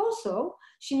science, but also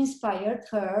she inspired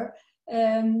her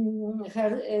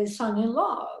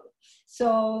son-in-law,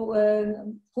 so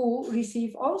who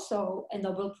received also a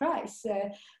Nobel Prize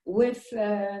with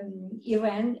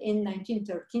Irene in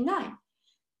 1939.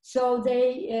 So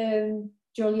they,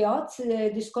 Joliot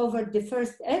discovered the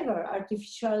first ever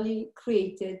artificially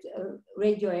created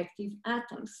radioactive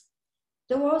atoms.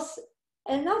 There was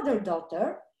another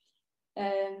daughter,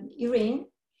 Irene,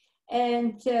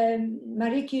 and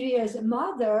Marie Curie as a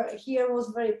mother here was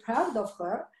very proud of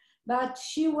her, but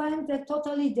she went a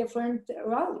totally different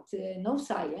route, no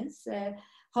science.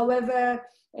 However,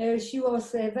 she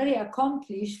was a very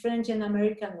accomplished French and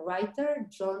American writer,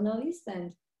 journalist,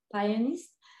 and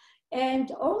pianist.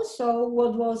 And also,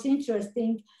 what was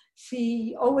interesting,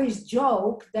 she always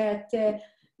joked that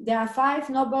there are 5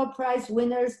 Nobel Prize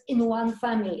winners in one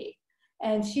family.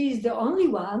 And she is the only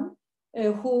one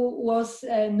who was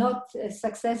not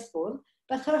successful,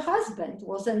 but her husband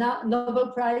was a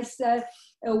Nobel Prize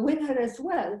winner as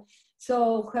well.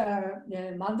 So her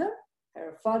mother,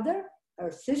 her father,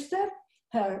 her sister,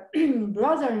 her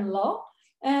brother-in-law,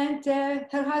 and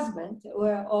her husband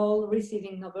were all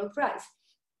receiving Nobel Prize.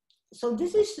 So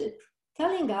this is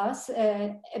telling us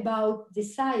about the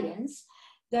science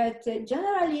that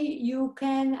generally you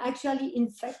can actually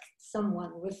infect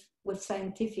someone with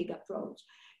scientific approach.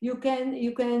 You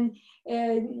can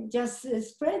just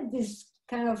spread this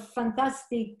kind of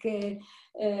fantastic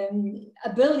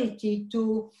ability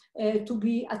to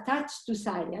be attached to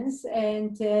science,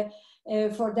 and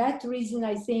for that reason,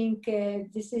 I think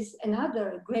this is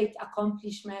another great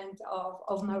accomplishment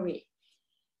of Marie.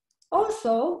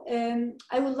 Also,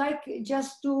 I would like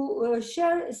just to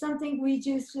share something which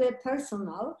is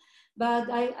personal. but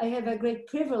I have a great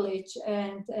privilege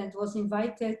and was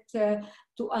invited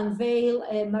to unveil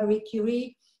a Marie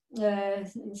Curie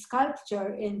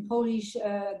sculpture in Polish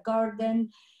garden,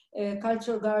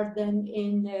 cultural garden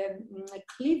in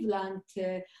Cleveland,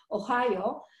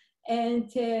 Ohio. And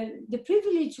the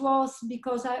privilege was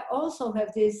because I also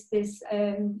have this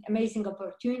amazing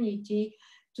opportunity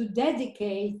to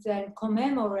dedicate and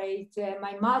commemorate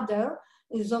my mother,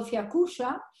 Zofia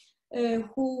Kusza,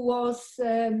 who was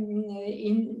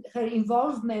in her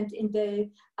involvement in the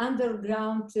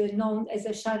underground known as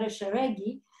a Szare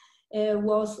Szeregi,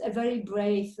 was a very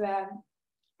brave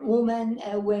woman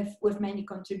with many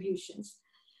contributions.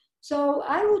 So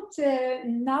I would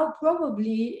now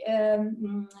probably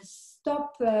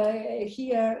stop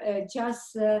here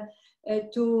just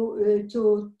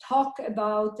to talk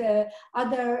about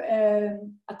other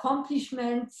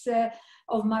accomplishments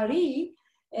of Marie,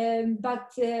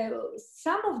 but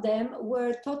some of them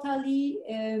were totally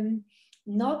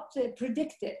not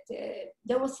predicted.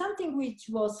 There was something which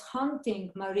was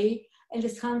haunting Marie and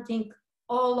is haunting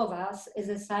all of us as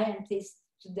a scientist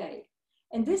today.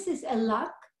 And this is a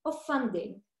lack of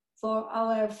funding for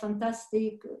our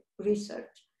fantastic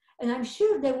research. And I'm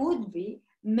sure there would be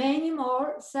many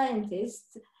more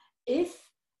scientists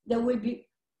if there will be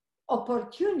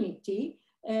opportunity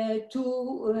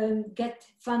to get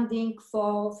funding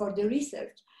for the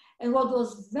research. And what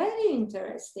was very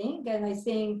interesting, and I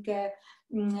think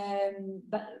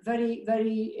very,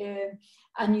 very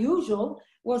unusual,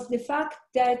 was the fact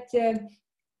that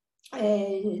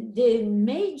the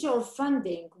major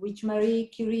funding which Marie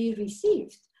Curie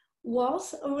received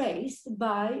was raised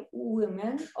by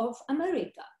women of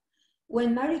America.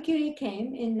 When Marie Curie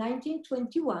came in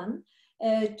 1921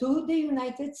 to the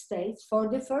United States for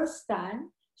the first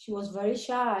time, she was very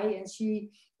shy and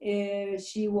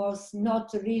she was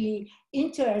not really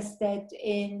interested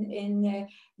in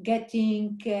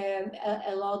getting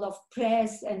a lot of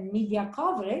press and media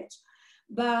coverage.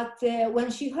 But when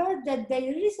she heard that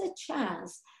there is a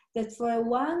chance that for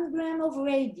 1 gram of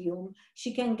radium,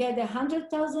 she can get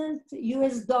 $100,000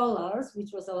 US,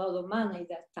 which was a lot of money at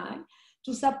that time,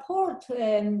 to support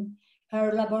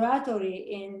her laboratory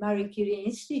in Marie Curie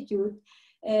Institute,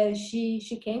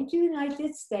 she came to the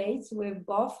United States with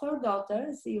both her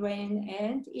daughters, Irene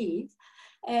and Eve.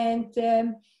 And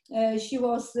she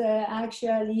was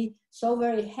actually so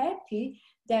very happy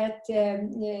that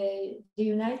the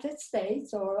United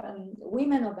States or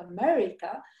women of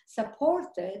America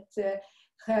supported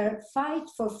her fight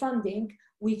for funding,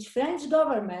 which French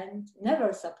government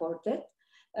never supported,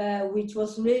 which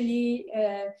was really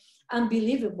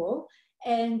unbelievable.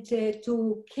 And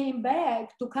to come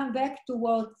back to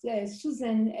what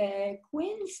Susan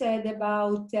Quinn said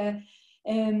about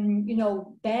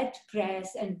bad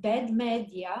press and bad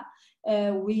media,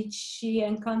 which she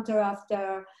encountered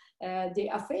after the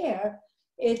affair,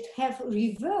 it have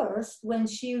reversed when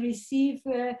she received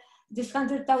this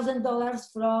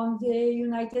 $100,000 from the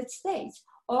United States.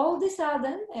 All of a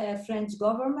sudden, French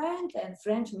government and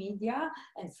French media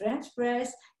and French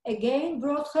press again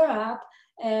brought her up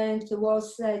and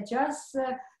was just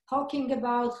talking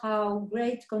about how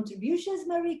great contributions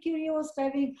Marie Curie was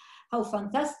having, how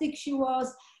fantastic she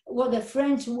was, what a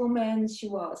French woman she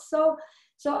was. So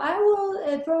I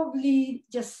will probably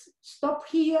just stop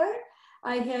here.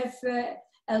 I have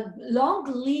a long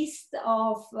list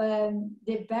of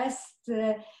the best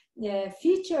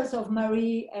features of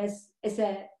Marie as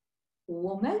a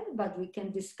woman, but we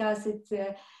can discuss it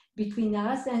between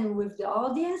us and with the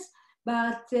audience.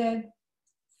 But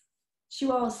she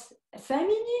was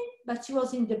feminine, but she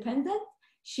was independent.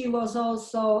 She was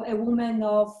also a woman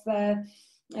of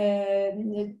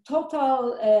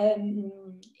total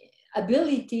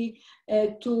ability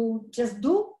to just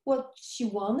do what she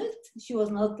wanted. She was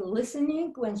not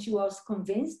listening when she was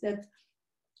convinced that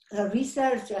her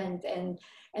research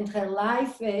and her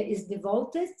life is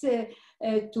devoted to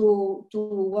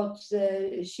what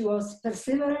she was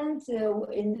perseverant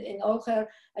in all her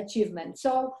achievements.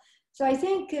 So I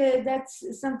think that's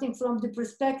something from the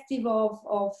perspective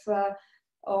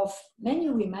of many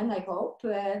women, I hope,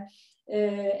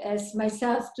 as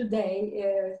myself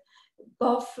today,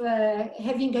 both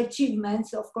having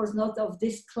achievements, of course, not of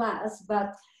this class,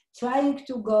 but trying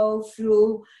to go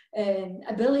through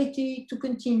ability to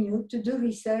continue to do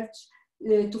research,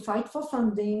 to fight for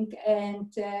funding,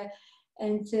 and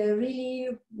really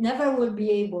never will be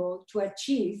able to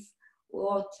achieve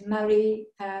what Marie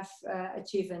have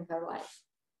achieved in her life.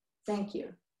 Thank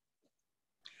you.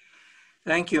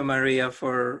 Thank you, Maria,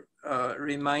 for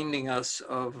reminding us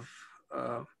of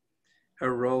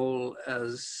her role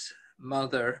as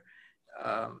mother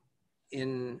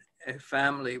in a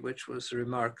family which was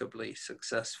remarkably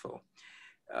successful.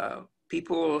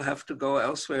 People will have to go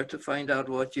elsewhere to find out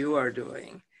what you are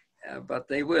doing, but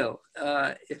they will,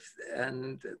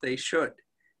 and they should,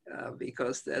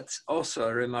 because that's also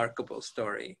a remarkable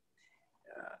story,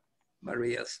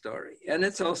 Maria's story. And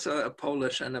it's also a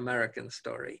Polish and American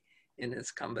story in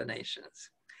its combinations.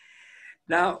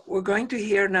 Now, we're going to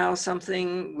hear now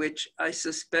something which I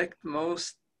suspect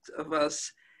most of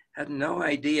us had no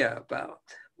idea about,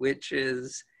 which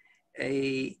is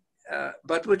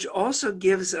but which also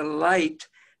gives a light,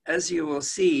 as you will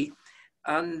see,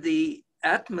 on the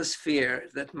atmosphere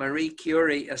that Marie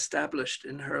Curie established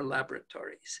in her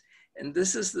laboratories. And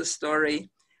this is the story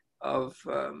of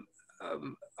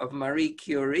Marie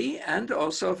Curie and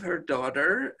also of her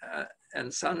daughter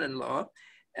and son-in-law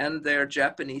and their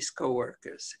Japanese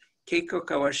co-workers. Keiko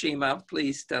Kawashima,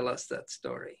 please tell us that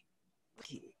story.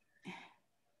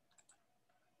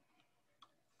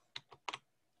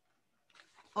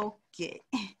 Okay.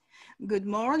 Good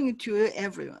morning to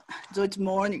everyone. So it's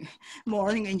morning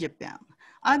in Japan.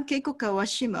 I'm Keiko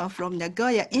Kawashima from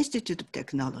Nagoya Institute of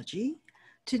Technology.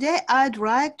 Today, I'd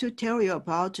like to tell you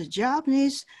about a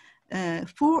Japanese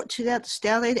food that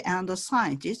studied and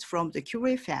scientists from the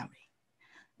Curie family.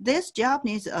 These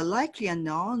Japanese are likely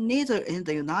unknown neither in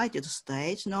the United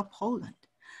States nor Poland,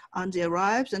 and their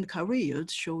lives and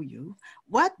careers show you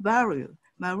what value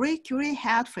Marie Curie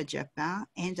had for Japan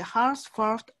in the first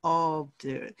part of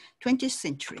the 20th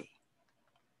century.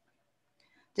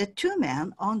 The two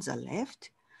men on the left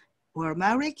were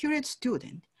Marie Curie's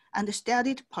students and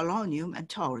studied polonium and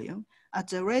thorium at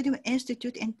the Radium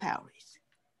Institute in Paris.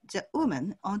 The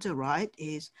woman on the right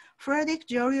is Frédéric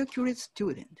Joliot-Curie's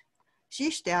student. She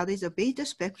studied the beta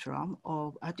spectrum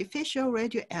of artificial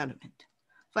radio element.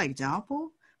 For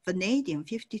example,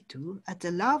 vanadium-52 at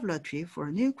the Laboratory for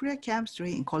Nuclear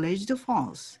Chemistry in Collège de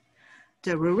France.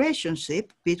 The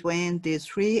relationship between these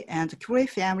three and the Curie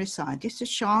family scientists is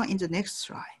shown in the next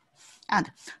slide.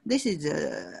 And this is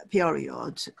the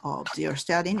period of their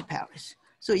study in Paris.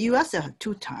 So US are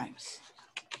 2 times.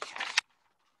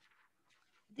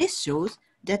 This shows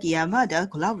that Yamada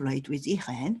collaborated with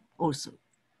Irene also,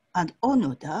 and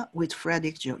Onoda with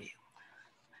Frédéric Joliot.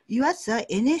 USA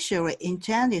initially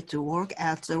intended to work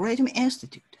at the Radium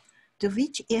Institute, to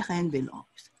which Irene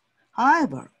belongs.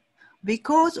 However,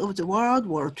 because of the World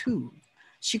War II,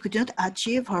 she could not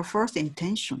achieve her first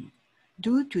intention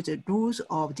due to the rules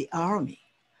of the army,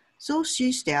 so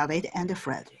she studied under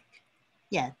Frédéric.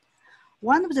 Yet,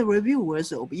 one of the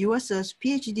reviewers of USA's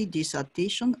PhD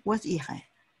dissertation was Irene,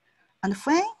 and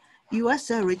when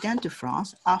USA returned to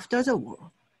France after the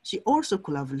war, she also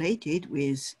collaborated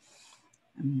with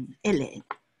Hélène,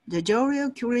 the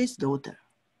Joliot-Curie's daughter.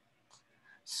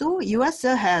 So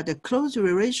USA had a close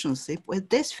relationship with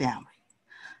this family.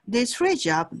 These 3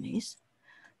 Japanese,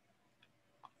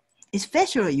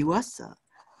 especially USA,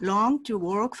 longed to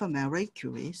work for Marie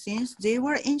Curie since they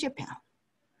were in Japan.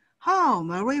 How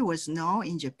Marie was known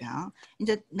in Japan in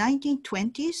the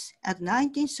 1920s and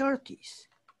 1930s.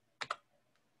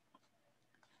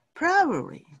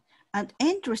 Probably, an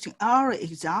interesting early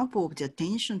example of the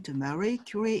attention to Marie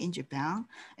Curie in Japan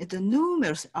is the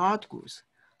numerous articles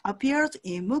appeared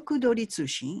in Mukudori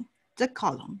Tsushin, the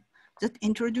column that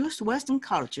introduced Western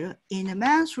culture in a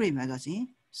mainstream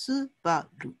magazine,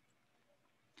 Subaru.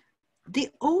 The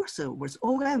author was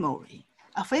Ogai Mori,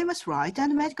 a famous writer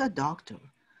and medical doctor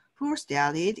who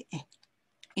studied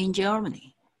in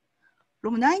Germany.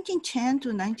 From 1910 to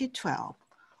 1912,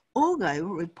 Ogai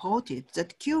reported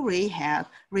that Curie had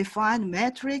refined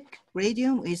metric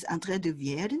radium with André de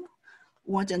Vierne,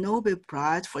 won the Nobel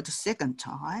Prize for the 2nd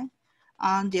time,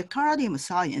 and the Academy of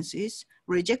Sciences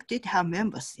rejected her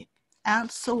membership,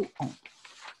 and so on.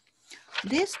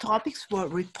 These topics were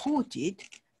reported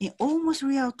in almost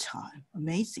real time.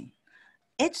 Amazing.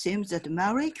 It seems that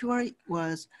Marie Curie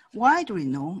was widely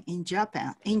known in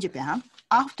Japan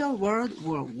after World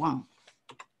War I.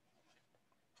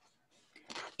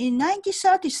 In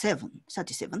 1937,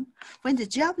 when the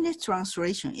Japanese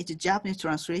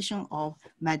translation of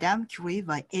Madame Curie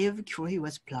by Eve Curie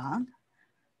was planned,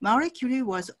 Marie Curie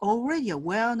was already a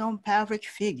well-known public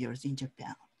figure in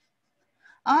Japan.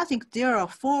 I think there are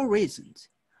 4 reasons.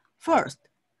 First,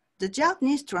 the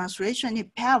Japanese translation is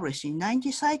published in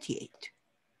 1938,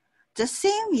 the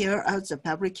same year as the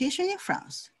publication in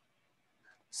France.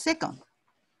 Second,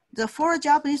 the 4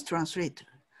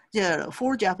 translators,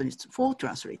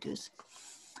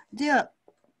 they're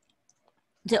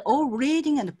all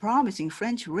leading and promising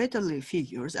French literary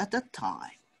figures at that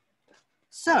time.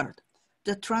 Third,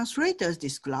 the translators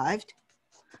described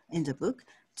in the book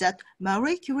that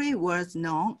Marie Curie was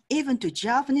known even to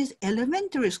Japanese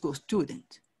elementary school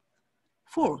students.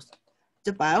 Fourth,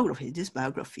 this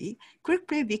biography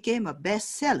quickly became a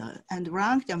bestseller and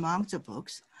ranked among the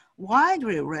books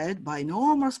widely read by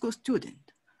normal school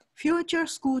students, future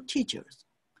school teachers.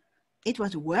 It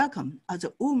was welcomed as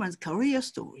a woman's career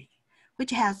story,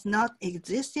 which has not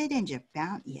existed in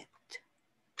Japan yet.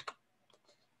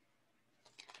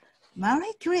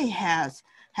 Marie Curie has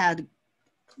had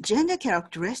gender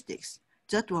characteristics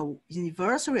that were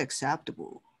universally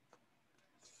acceptable.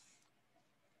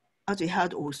 As we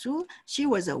heard also, she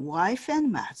was a wife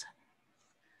and mother.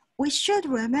 We should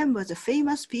remember the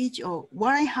famous speech of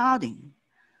Warren Harding,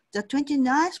 the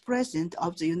 29th President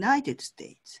of the United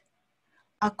States.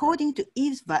 According to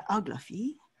Eve's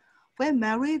biography, when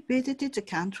Marie visited the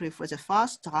country for the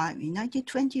first time in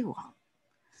 1921,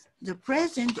 the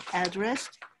President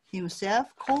addressed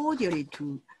himself cordially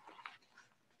to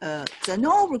the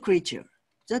noble creature,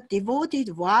 the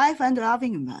devoted wife and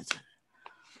loving mother,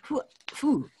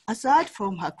 who, aside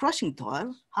from her crushing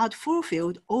toil, had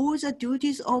fulfilled all the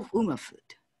duties of womanhood.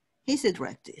 He said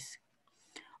like this.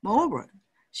 Moreover,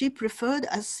 she preferred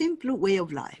a simple way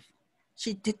of life.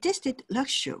 She detested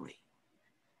luxury.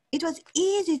 It was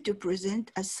easy to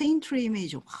present a saintly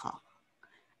image of her.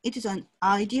 It is an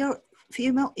ideal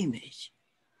female image.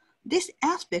 This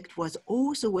aspect was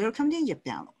also welcomed in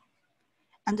Japan,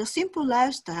 and the simple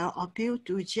lifestyle appealed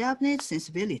to Japanese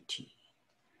sensibility.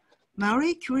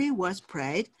 Marie Curie was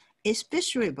praised,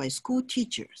 especially by school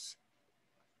teachers.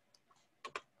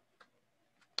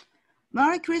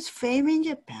 Marie Curie's fame in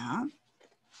Japan.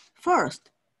 First,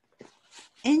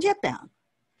 in Japan,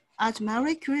 as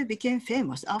Marie Curie became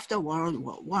famous after World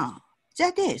War I,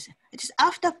 that is, it is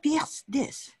after Pierre's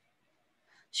death.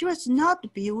 She was not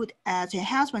viewed as a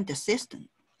husband's assistant,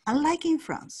 unlike in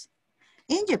France.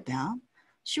 In Japan,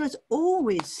 she was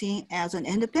always seen as an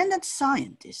independent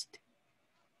scientist.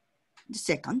 The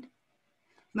second,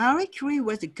 Marie Curie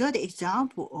was a good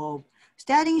example of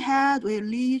studying hard will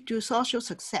lead to social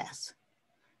success.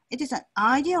 It is an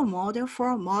ideal model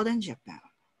for modern Japan.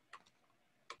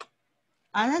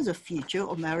 Another feature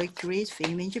of Marie Curie's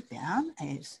fame in Japan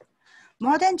is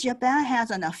modern Japan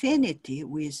has an affinity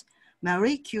with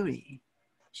Marie Curie.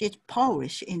 She is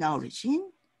Polish in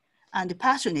origin and a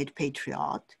passionate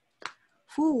patriot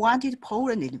who wanted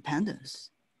Poland independence.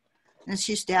 And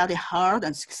she studied hard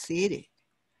and succeeded.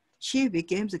 She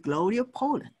became the glory of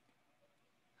Poland.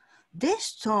 This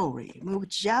story moved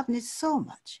Japanese so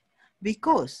much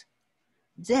because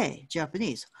they,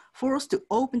 Japanese, forced to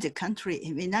open the country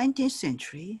in the 19th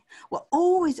century, were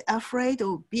always afraid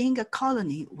of being a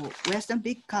colony of Western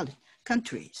big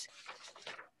countries.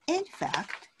 In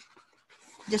fact,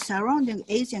 the surrounding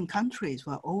Asian countries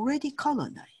were already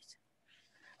colonized.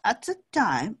 At the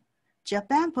time,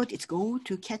 Japan put its goal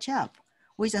to catch up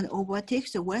with and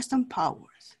overtake the Western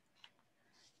powers.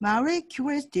 Marie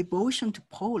Curie's devotion to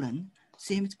Poland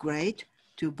seemed great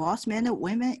to both men and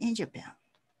women in Japan.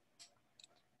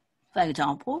 For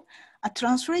example, a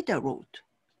translator wrote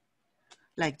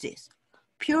like this: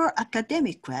 pure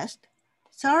academic quest,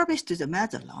 service to the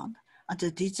motherland, and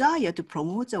the desire to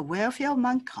promote the welfare of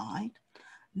mankind,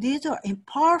 these are in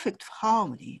perfect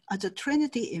harmony as a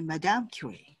trinity in Madame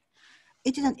Curie.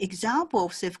 It is an example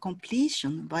of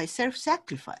self-completion by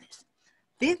self-sacrifice,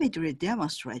 vividly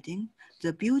demonstrating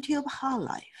the beauty of her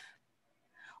life.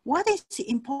 What is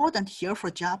important here for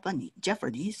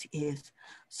Japanese is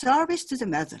service to the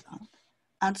motherland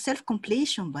and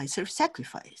self-completion by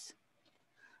self-sacrifice.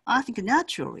 I think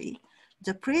naturally,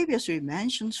 the previously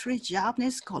mentioned 3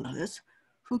 Japanese scholars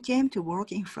who came to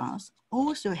work in France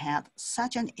also had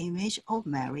such an image of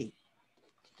Marie.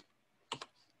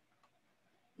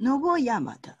 Nobuo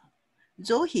Yamada,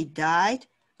 though he died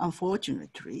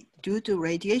unfortunately due to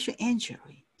radiation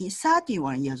injury in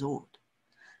 31 years old,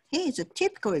 he is a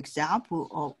typical example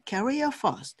of career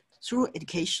first through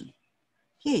education.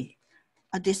 He,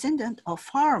 a descendant of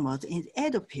farmers in the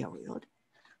Edo period,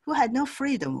 who had no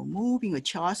freedom of moving a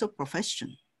choice of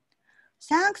profession,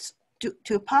 thanks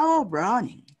to power of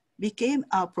learning, became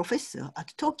a professor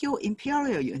at Tokyo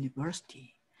Imperial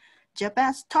University,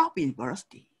 Japan's top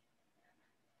university.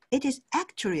 It is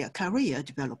actually a career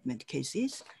development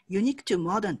case unique to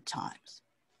modern times.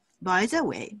 By the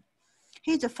way,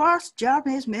 he is the first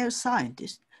Japanese male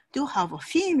scientist to have a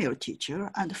female teacher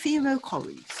and female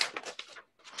colleagues.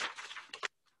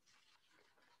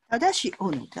 Tadashi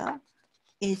Onoda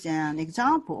is an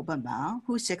example of a man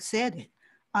who succeeded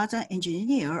as an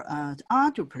engineer and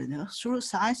entrepreneur through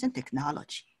science and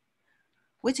technology.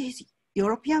 With his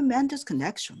European mentors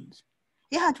connections,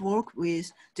 he had worked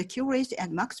with the Curies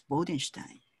and Max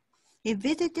Bodenstein, He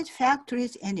visited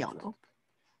factories in Europe,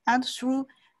 and through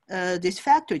these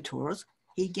factory tours,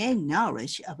 he gained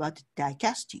knowledge about die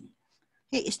casting.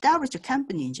 He established a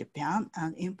company in Japan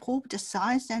and improved the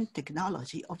science and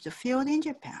technology of the field in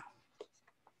Japan.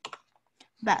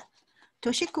 But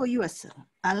Toshiko Yuasa,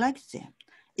 unlike them,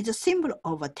 is a symbol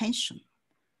of attention.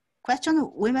 Question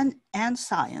of women and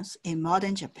science in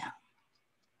modern Japan.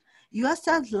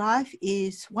 Yuasa's life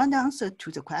is one answer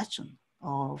to the question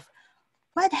of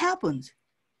what happens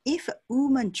if a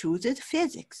woman chooses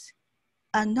physics,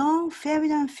 a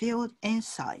non-feminine field in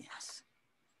science.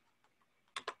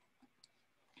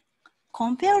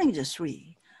 Comparing the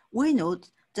three, we note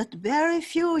that very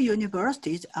few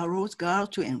universities allowed girls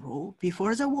to enroll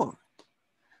before the war.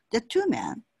 The two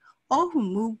men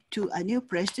often moved to a new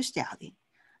place to study,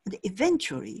 and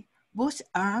eventually both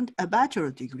earned a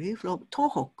bachelor's degree from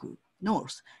Tohoku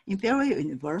North Imperial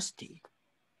University.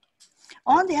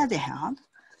 On the other hand,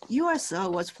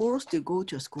 Yuasa was forced to go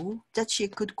to a school that she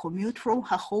could commute from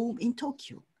her home in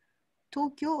Tokyo,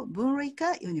 Tokyo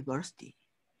Bunreika University.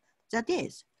 That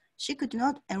is, she could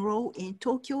not enroll in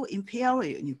Tokyo Imperial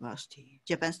University,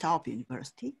 Japan's top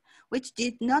university, which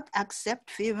did not accept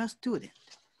female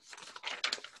students.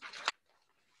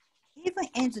 Even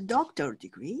in the doctoral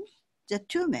degree, the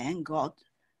two men got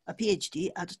a PhD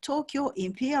at Tokyo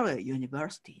Imperial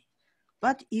University,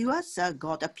 but Yuasa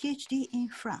got a PhD in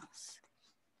France.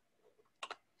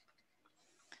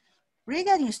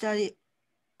 Regarding study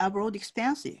abroad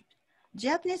expenses,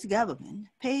 Japanese government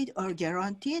paid or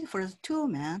guaranteed for the two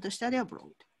men to study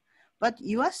abroad, but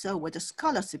Yuasa was a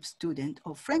scholarship student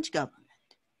of French government.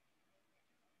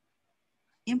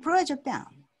 In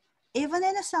pro-Japan, even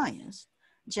in science,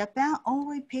 Japan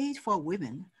only paid for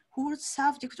women who were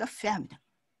subject to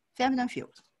feminine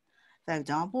fields. For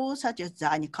example, such as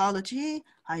gynecology,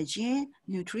 hygiene,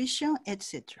 nutrition,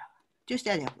 etc., to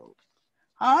study abroad.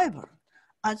 However,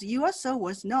 as Yuasa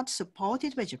was not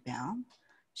supported by Japan,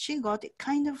 she got a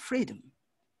kind of freedom.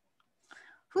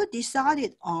 Who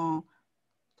decided on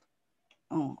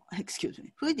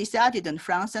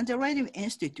France and the Radium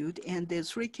Institute in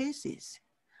these three cases?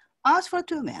 As for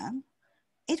two men,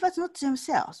 it was not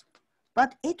themselves,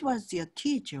 but it was their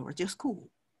teacher or their school.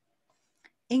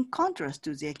 In contrast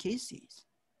to their cases,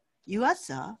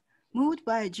 Yuasa, moved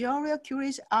by Maria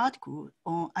Curie's article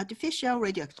on artificial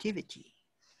radioactivity,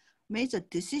 made the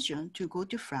decision to go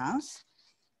to France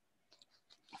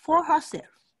for herself.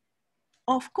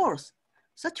 Of course,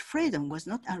 such freedom was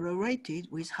not unrelated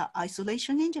with her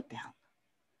isolation in Japan.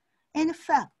 In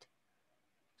fact,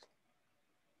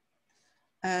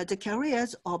 the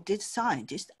careers of these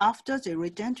scientists after they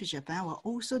returned to Japan were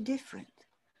also different.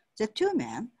 The two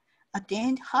men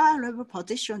attained high-level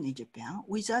position in Japan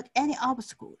without any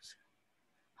obstacles.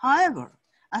 However,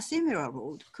 a similar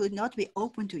road could not be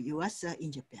open to Yuasa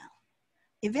in Japan.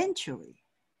 Eventually,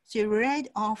 she relied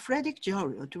on Frédéric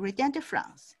Joliot to return to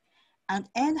France and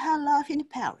end her life in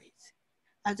Paris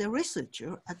as a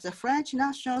researcher at the French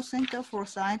National Center for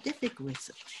Scientific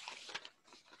Research.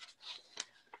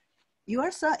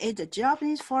 Yuasa is the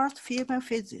Japanese first female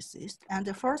physicist and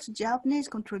the first Japanese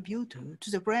contributor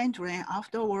to the brain drain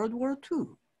after World War II.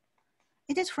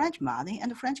 It is French money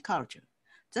and French culture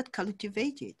that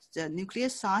cultivated the nuclear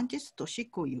scientist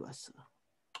Toshiko Yuasa.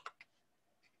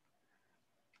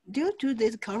 Due to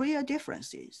these career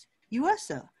differences,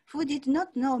 Yuasa, who did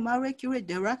not know Marie Curie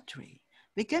directly,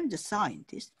 became the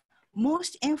scientist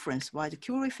most influenced by the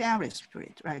Curie family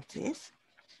spirit like this.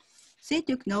 She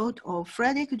took note of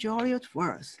Frédéric Joliot's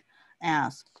words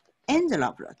as, in the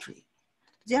laboratory,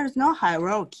 there is no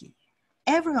hierarchy.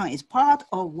 Everyone is part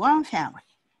of one family.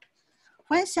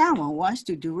 When someone wants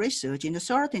to do research in a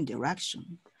certain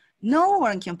direction, no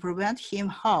one can prevent him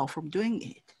or her from doing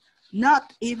it,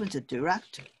 not even the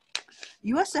director.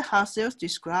 Yuasa herself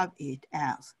described it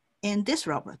as, in this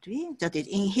laboratory, that is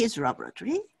in his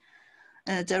laboratory,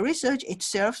 the research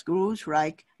itself grows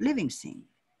like living thing.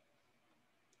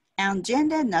 And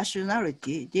gender and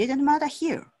nationality didn't matter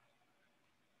here.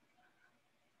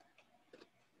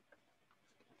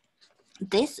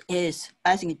 This is,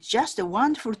 I think, just a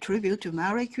wonderful tribute to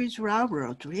Marie Curie's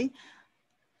laboratory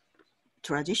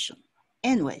tradition,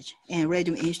 in which, in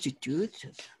Radium Institute,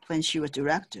 when she was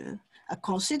director, a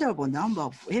considerable number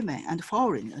of women and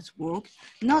foreigners worked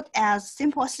not as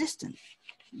simple assistants,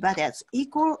 but as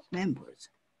equal members.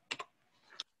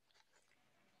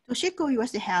 Toshiko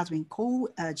Yuasa has been called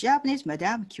a Japanese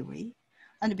Madame Curie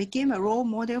and became a role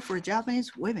model for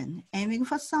Japanese women aiming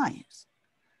for science.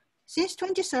 Since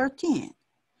 2013,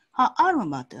 her alma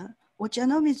mater,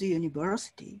 Ochanomizu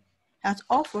University, has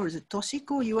offered the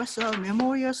Toshiko Yuasa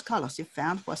Memorial Scholarship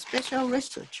Fund for special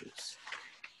researchers.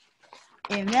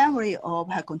 in memory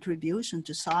of her contribution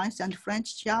to science and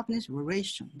French-Japanese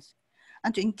relations,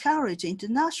 and to encourage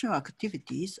international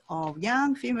activities of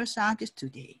young female scientists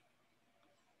today.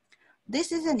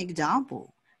 This is an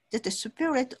example that the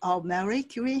spirit of Marie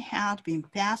Curie had been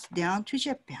passed down to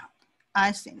Japan.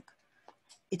 I think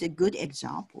it's a good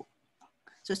example.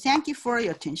 So thank you for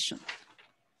your attention.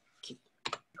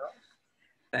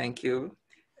 Thank you.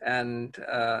 And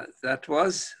that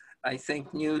was, I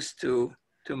think, news to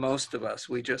most of us.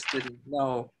 We just didn't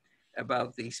know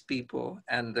about these people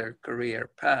and their career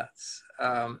paths.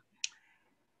 And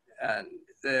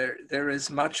there is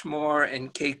much more in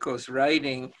Keiko's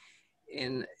writing.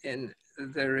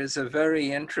 There is a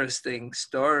very interesting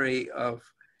story of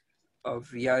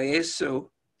Yaesu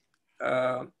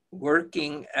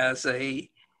working as a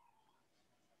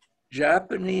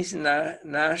Japanese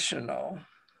national,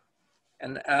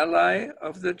 an ally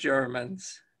of the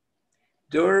Germans,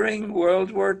 during World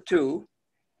War II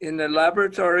in the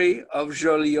laboratory of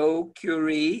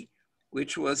Joliot-Curie,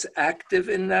 which was active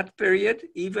in that period,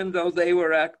 even though they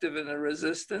were active in the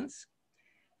resistance.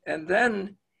 And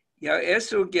then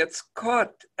Yaesu gets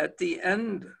caught at the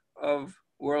end of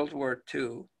World War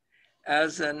II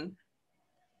as an,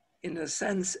 in a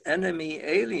sense, enemy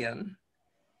alien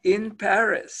in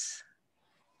Paris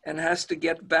and has to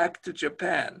get back to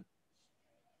Japan,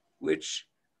 which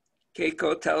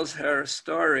Keiko tells her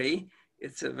story.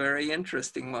 It's a very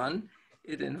interesting one.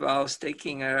 It involves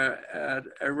taking a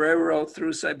railroad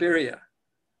through Siberia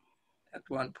at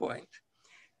one point.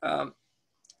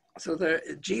 So the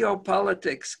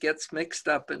geopolitics gets mixed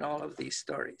up in all of these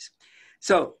stories.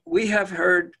 So we have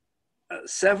heard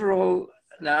several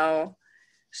now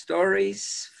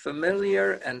stories,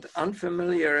 familiar and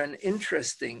unfamiliar and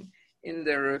interesting in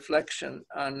their reflection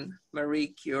on Marie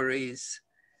Curie's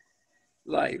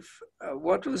life.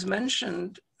 What was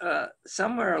mentioned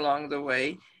somewhere along the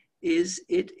way is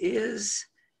it is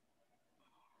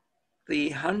the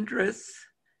 100th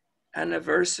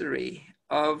anniversary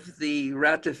of the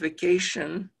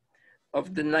ratification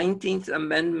of the 19th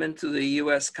Amendment to the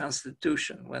US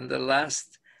Constitution, when the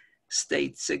last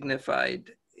state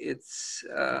signified its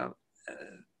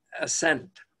assent.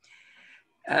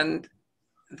 And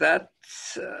that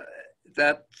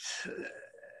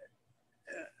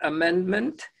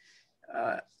amendment,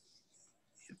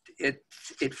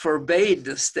 it forbade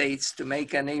the states to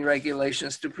make any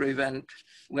regulations to prevent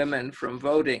women from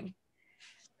voting.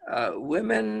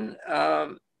 Women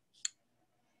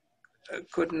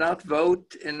could not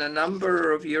vote in a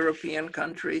number of European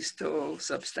countries till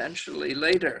substantially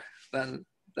later than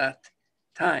that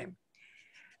time.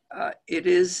 It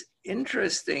is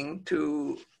interesting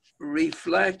to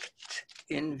reflect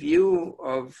in view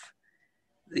of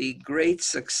the great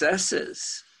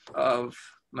successes of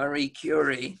Marie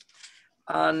Curie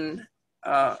on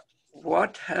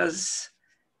what has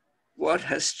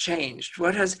changed.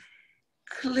 What has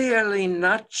clearly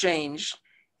not changed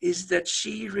is that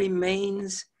she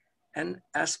remains an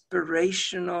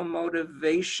aspirational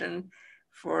motivation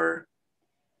for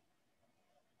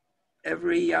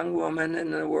every young woman in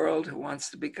the world who wants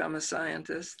to become a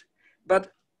scientist,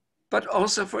 but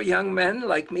also for young men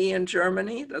like me in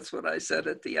Germany. That's what I said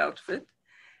at the outfit.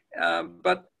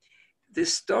 But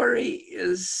this story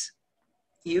is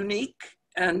unique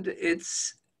and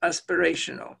it's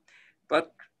aspirational.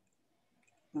 But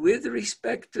with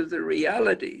respect to the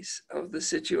realities of the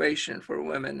situation for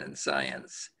women in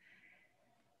science,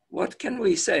 what can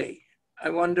we say? I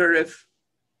wonder if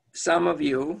some of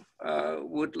you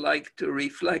would like to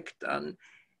reflect on,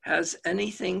 has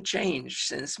anything changed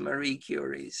since Marie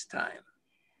Curie's time?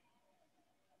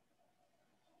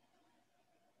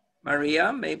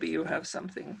 Maria, maybe you have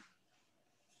something.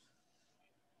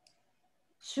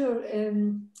 Sure.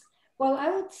 Well,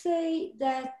 I would say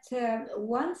that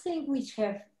one thing which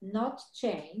have not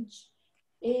changed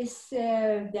is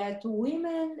that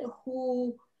women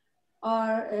who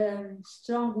are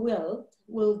strong-willed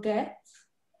will get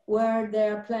where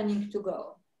they're planning to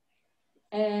go.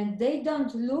 And they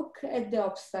don't look at the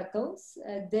obstacles.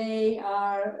 They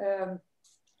are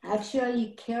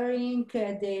actually carrying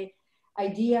the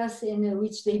ideas in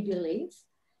which they believe.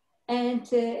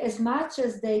 And as much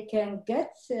as they can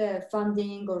get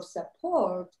funding or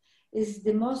support, is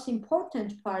the most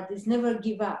important part, is never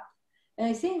give up. And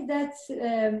I think that's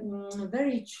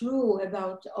very true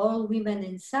about all women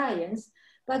in science,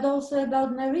 but also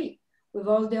about Marie, with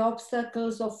all the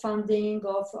obstacles of funding,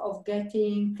 of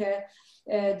getting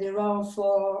the role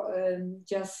for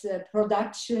just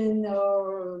production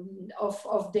or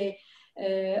of the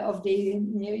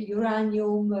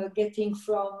uranium getting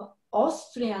from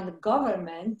Austrian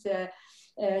government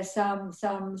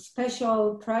some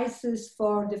special prizes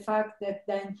for the fact that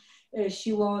then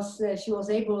she was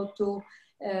able to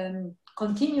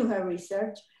continue her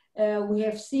research. We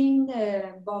have seen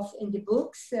both in the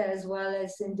books as well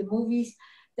as in the movies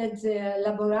that the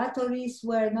laboratories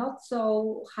were not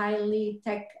so highly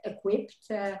tech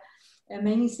equipped.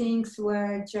 Many things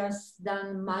were just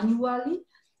done manually.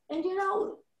 And you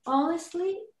know,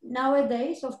 honestly,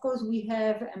 nowadays, of course, we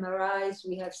have MRIs,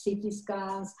 we have CT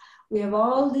scans, we have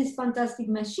all these fantastic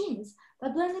machines.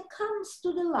 But when it comes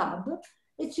to the lab,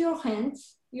 it's your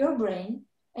hands, your brain,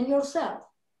 and yourself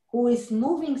who is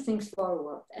moving things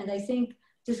forward. And I think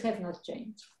this has not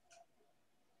changed.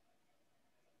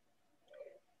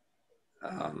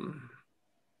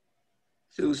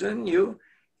 Susan, you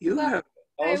have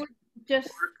also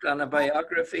worked on a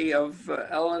biography of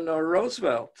Eleanor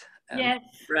Roosevelt and yes.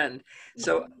 friend.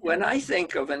 So when I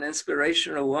think of an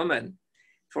inspirational woman,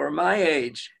 for my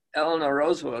age, Eleanor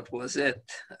Roosevelt was it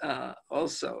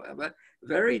also, but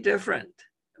very different,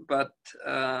 but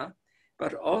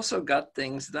also got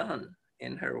things done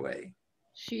in her way.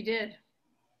 She did.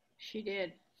 She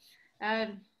did.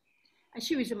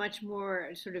 She was a much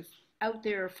more sort of out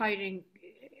there fighting,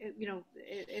 you know,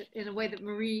 in a way that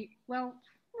Marie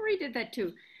did that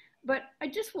too. But I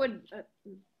just would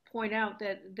point out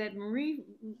that Marie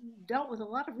dealt with a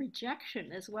lot of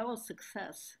rejection as well as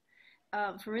success.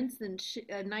 For instance,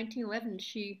 in 1911,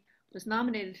 she was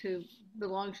nominated to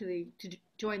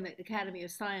join the Academy of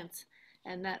Science,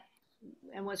 and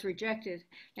was rejected.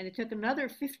 And it took another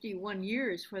 51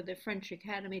 years for the French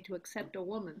Academy to accept a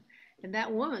woman. And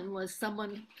that woman was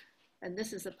someone, and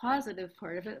this is the positive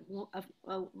part of it,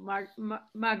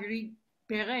 Marguerite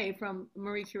Perret from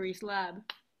Marie Curie's lab,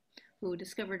 who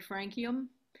discovered francium.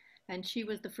 And she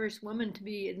was the first woman to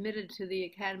be admitted to the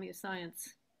Academy of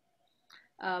Science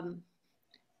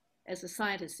as a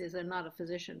scientist, as not a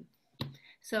physician.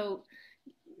 So,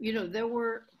 you know, there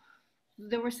were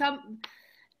some,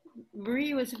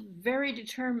 Marie was very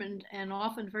determined and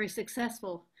often very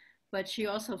successful, but she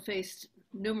also faced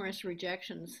numerous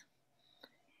rejections.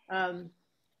 And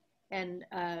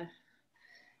I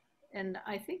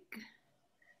think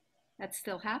that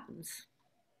still happens.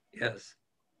 Yes.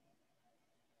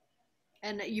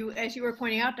 And as you were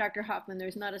pointing out, Dr. Hoffmann,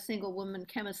 there's not a single woman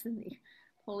chemist in the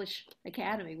Polish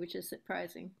Academy, which is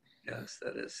surprising. Yes,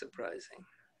 that is surprising.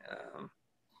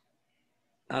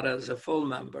 Not as a full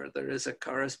member, there is a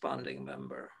corresponding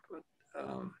member. But,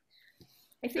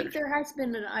 I think there has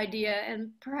been an idea,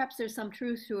 and perhaps there's some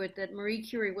truth to it, that Marie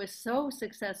Curie was so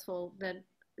successful that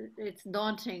it's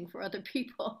daunting for other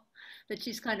people, that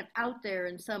she's kind of out there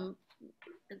in some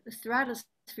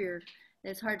stratosphere.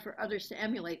 It's hard for others to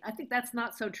emulate. I think that's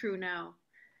not so true now.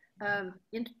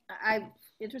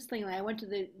 Interestingly, I went to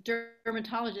the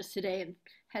dermatologist today and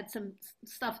had some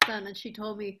stuff done, and she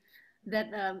told me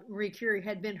that Marie Curie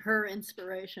had been her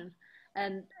inspiration.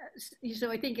 And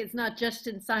so I think it's not just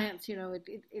in science, you know,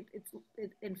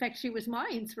 in fact, she was my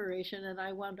inspiration, and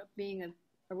I wound up being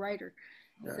a writer.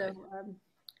 Right. So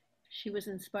she was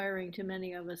inspiring to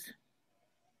many of us.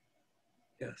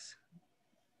 Yes.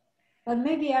 But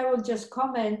maybe I will just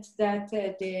comment that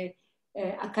the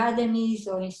academies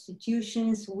or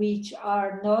institutions which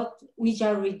are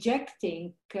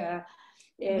rejecting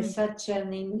such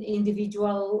an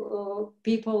individual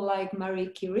people like Marie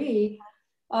Curie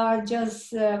are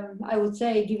just, I would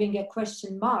say, giving a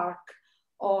question mark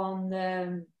on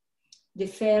the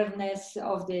fairness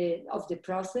of the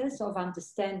process of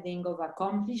understanding of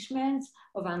accomplishments,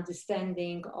 of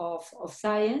understanding of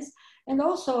science, and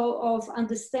also of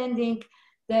understanding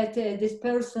that this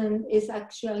person is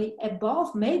actually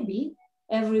above maybe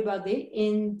everybody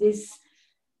in this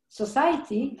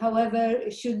society, however,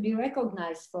 should be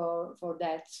recognized for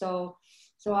that. So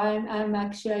I'm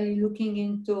actually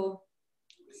looking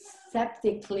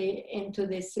skeptically into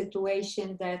this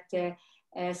situation that,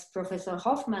 as Professor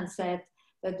Hoffmann said,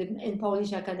 that in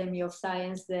Polish Academy of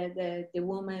Science, the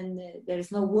woman, there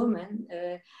is no woman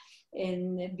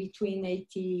in between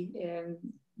 80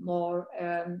 more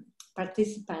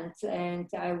participants. And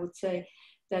I would say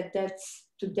that that's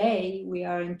today, we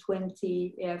are in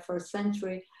 21st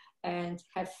century and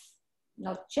have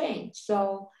not changed.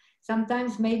 So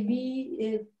sometimes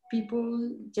maybe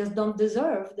people just don't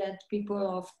deserve that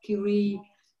people of Curie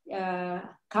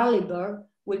caliber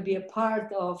will be a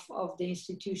part of the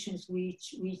institutions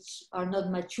which are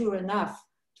not mature enough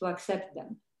to accept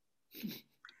them.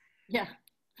 Yeah.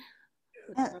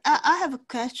 I have a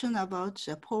question about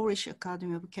the Polish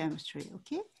Academy of Chemistry,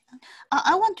 okay?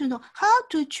 I want to know how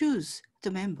to choose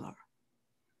the member.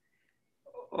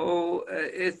 Oh,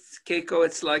 it's Keiko.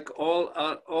 It's like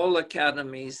all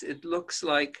academies. It looks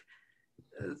like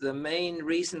the main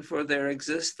reason for their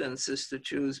existence is to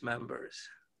choose members.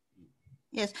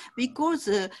 Yes, because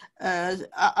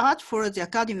art for the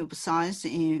Academy of Science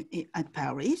at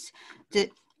Paris, the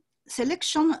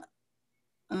selection,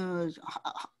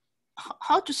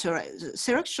 how to select, the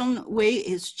selection way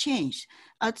is changed.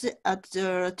 At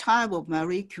the time of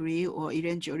Marie Curie or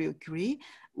Ellen Curie,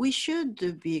 we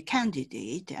should be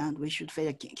candidate and we should fail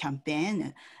a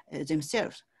campaign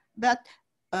themselves. But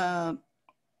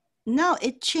now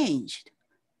it changed.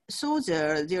 So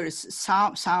there is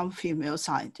some female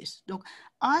scientists. Look,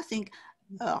 I think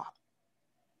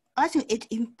it's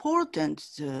important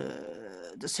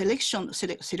the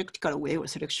selectical way or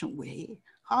selection way,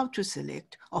 how to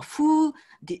select or who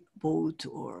vote,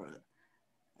 or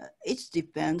it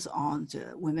depends on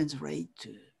the women's rate.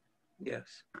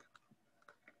 Yes.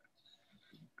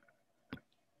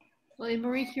 Well, in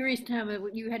Marie Curie's time,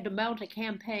 you had to mount a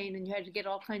campaign and you had to get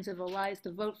all kinds of allies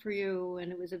to vote for you,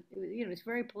 and it was it's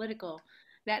very political.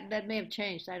 That may have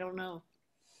changed. I don't know.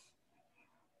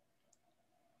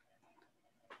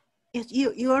 Yes,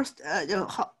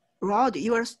 Rod,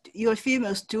 your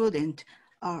female student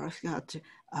are got.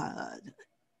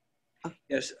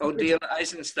 Yes, Odile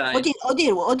Eisenstein.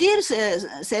 Odile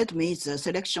said to me the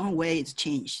selection way is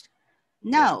changed.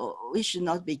 Now we should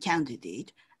not be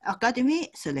candidate. Academy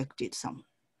selected some.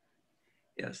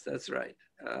 Yes, that's right.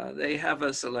 They have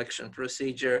a selection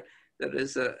procedure that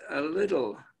is a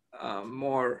little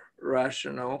more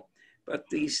rational, but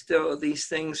these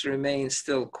things remain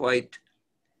still quite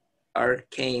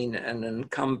arcane and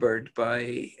encumbered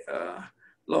by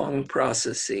long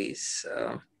processes.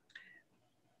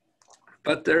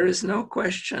 But there is no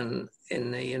question in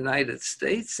the United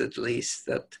States, at least,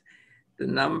 that the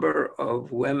number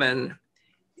of women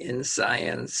in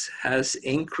science has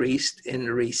increased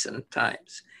in recent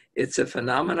times. It's a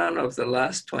phenomenon of the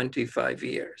last 25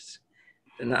 years.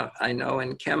 Now, I know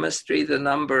in chemistry, the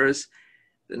number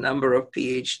of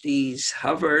PhDs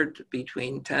hovered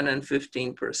between 10 and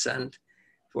 15%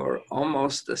 for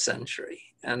almost a century.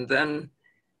 And then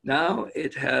now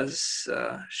it has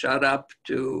shot up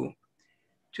to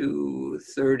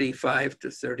 35 to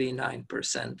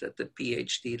 39% at the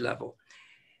PhD level.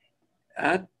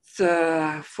 At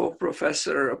full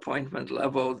professor appointment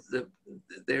level,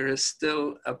 there is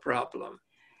still a problem.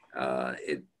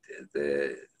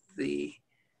 There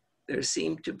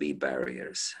seem to be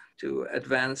barriers to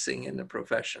advancing in the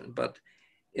profession, but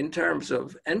in terms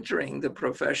of entering the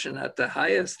profession at the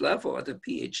highest level, at the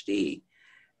PhD,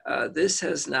 this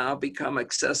has now become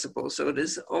accessible. So it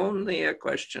is only a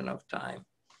question of time.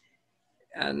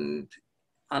 And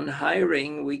on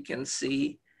hiring, we can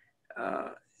see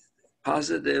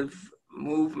positive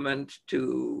movement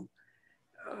to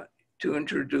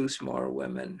introduce more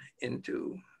women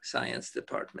into science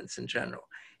departments in general.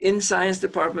 In science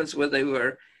departments where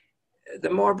the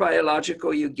more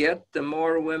biological you get, the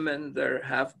more women there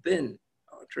have been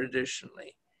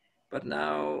traditionally. But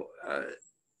now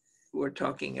we're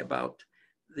talking about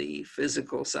the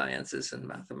physical sciences and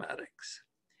mathematics.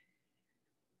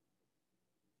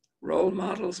 Role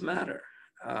models matter.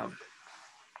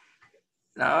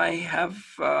 Now I have...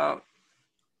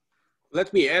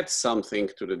 Let me add something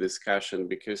to the discussion,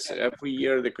 because every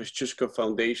year the Kościuszko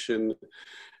Foundation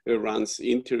runs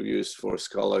interviews for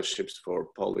scholarships for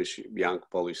young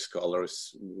Polish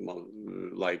scholars,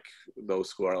 like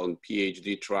those who are on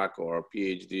PhD track or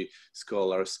PhD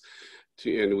scholars,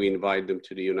 and we invite them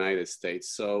to the United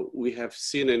States. So we have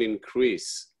seen an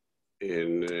increase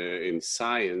in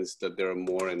science, that there are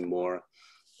more and more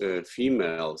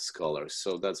female scholars.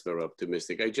 So that's very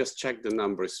optimistic. I just checked the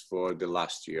numbers for the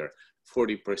last year.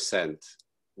 40%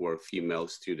 were female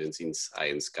students in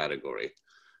science category.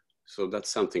 So that's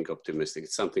something optimistic.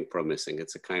 It's something promising.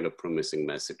 It's a kind of promising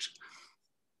message.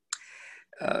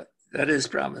 That is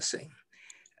promising.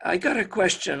 I got a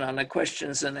question on the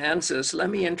questions and answers. Let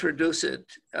me introduce it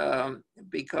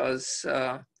because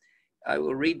I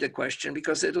will read the question,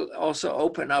 because it'll also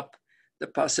open up the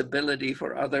possibility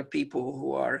for other people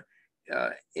who are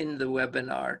in the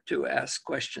webinar to ask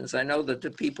questions. I know that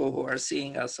the people who are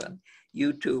seeing us on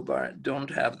YouTube don't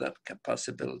have that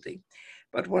possibility.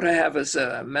 But what I have is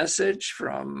a message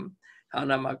from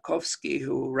Hanna Markowski,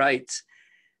 who writes,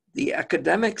 the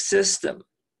academic system,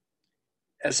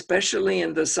 especially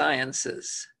in the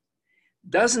sciences,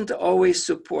 doesn't always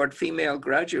support female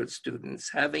graduate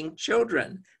students having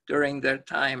children during their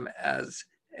time as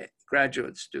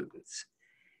graduate students.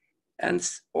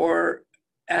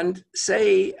 And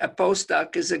say a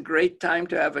postdoc is a great time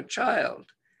to have a child.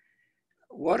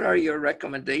 what are your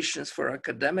recommendations for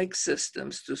academic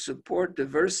systems to support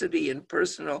diversity in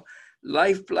personal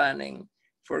life planning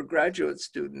for graduate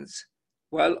students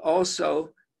while also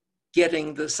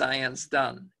getting the science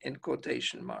done, in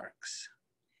quotation marks?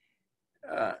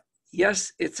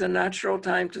 Yes, it's a natural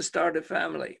time to start a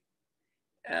family,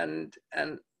 and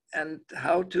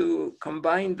how to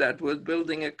combine that with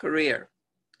building a career.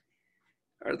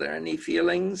 Are there any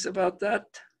feelings about that?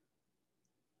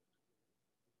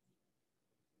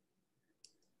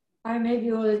 I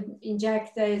maybe will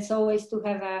inject that it's always to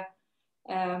have a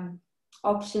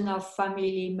option of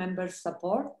family member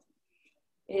support.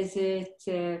 Is it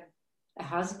a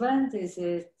husband? Is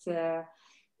it a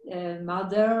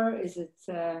mother? Is it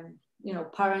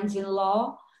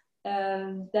parents-in-law?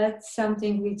 That's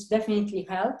something which definitely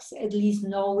helps, at least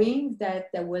knowing that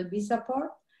there will be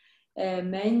support.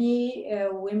 Many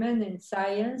women in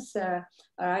science are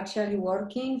actually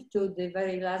working to the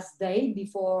very last day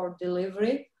before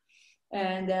delivery,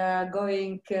 and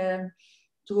going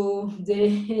to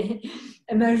the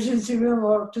emergency room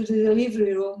or to the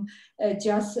delivery room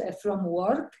just from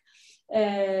work,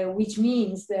 which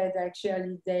means that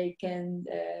actually they can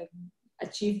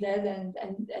achieve that,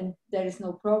 and there is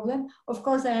no problem. Of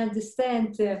course, I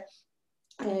understand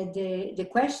the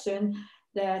question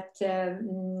that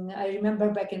I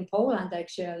remember back in Poland,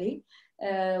 actually,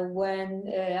 when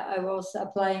I was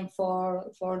applying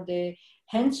for the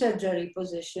hand surgery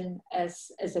position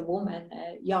as a woman,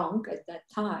 young at that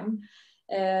time.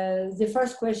 The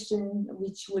first question,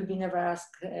 which will be never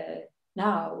asked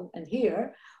now and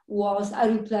here, was, are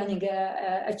you planning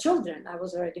a children? I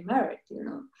was already married, you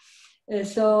know.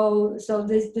 So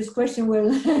this question will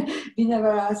be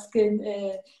never asked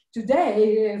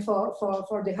today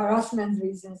for the harassment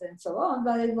reasons and so on,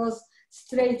 but it was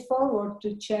straightforward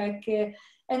to check.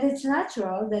 And it's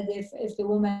natural that if the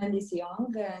woman is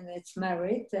young and it's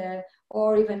married,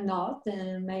 or even not,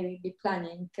 and maybe be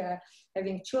planning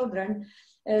having children.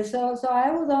 So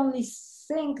I would only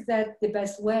think that the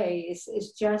best way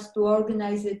is just to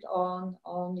organize it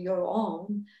on your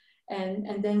own,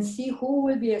 and then see who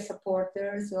will be a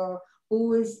supporters or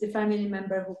who is the family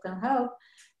member who can help,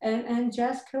 and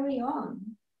just carry on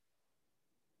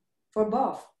for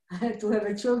both, to have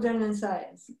a children and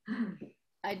science.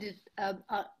 I did a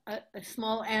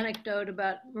small anecdote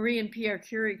about Marie and Pierre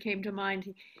Curie came to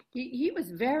mind. He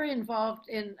was very involved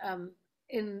in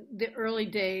the early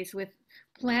days with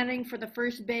planning for the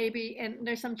first baby. And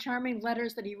there's some charming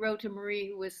letters that he wrote to Marie,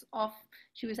 who was off.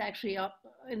 She was actually up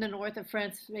in the north of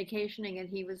France vacationing, and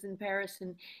he was in Paris,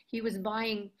 and he was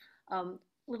buying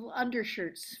little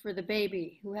undershirts for the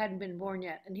baby who hadn't been born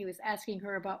yet. And he was asking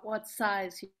her about what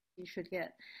size he should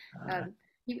get.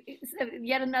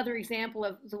 Yet another example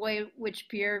of the way in which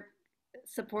Pierre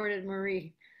supported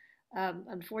Marie.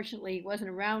 Unfortunately, he wasn't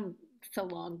around so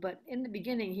long, but in the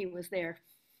beginning, he was there.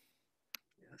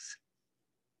 Yes.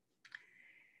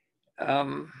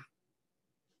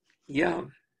 Yeah,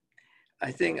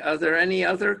 I think, are there any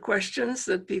other questions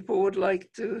that people would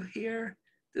like to hear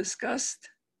discussed,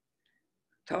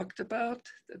 talked about,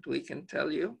 that we can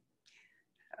tell you?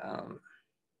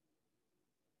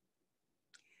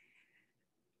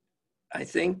 I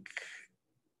think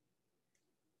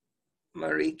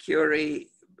Marie Curie,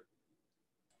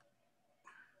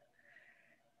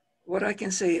 what I can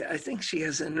say, I think she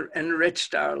has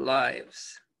enriched our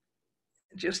lives.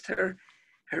 Just her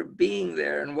being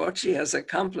there and what she has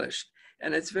accomplished.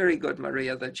 And it's very good,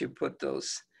 Maria, that you put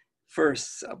those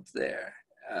firsts up there.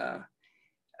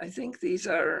 I think these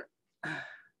are,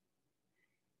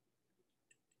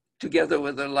 together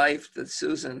with the life that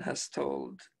Susan has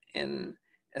told, in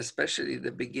especially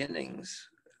the beginnings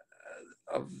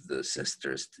of the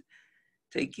sisters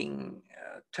taking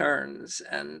turns,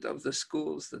 and of the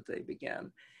schools that they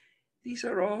began. These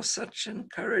are all such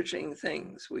encouraging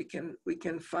things. We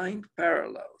can find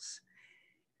parallels.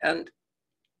 And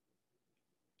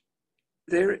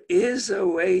there is a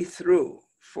way through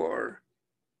for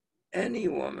any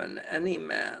woman, any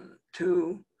man,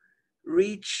 to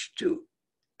reach to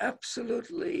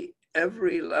absolutely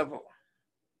every level.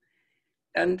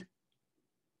 And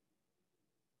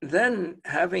then,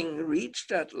 having reached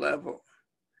that level,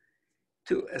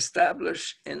 to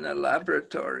establish in a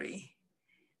laboratory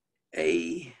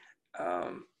a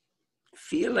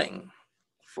feeling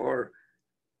for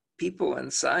people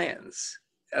and science,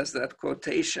 as that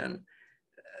quotation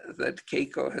that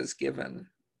Keiko has given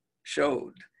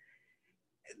showed.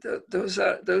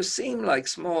 Those seem like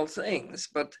small things,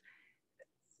 but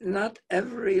not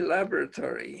every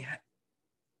laboratory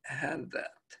had that.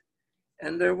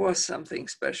 And there was something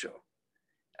special.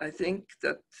 I think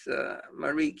that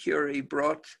Marie Curie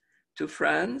brought to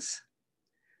France,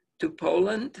 to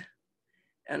Poland,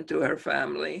 and to her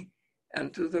family,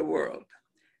 and to the world.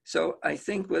 So I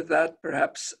think with that,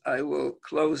 perhaps I will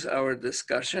close our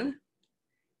discussion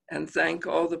and thank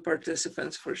all the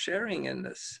participants for sharing in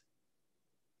this.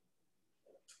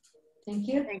 Thank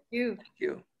you. Thank you. Thank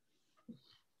you.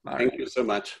 Thank you so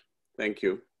much. Thank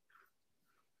you.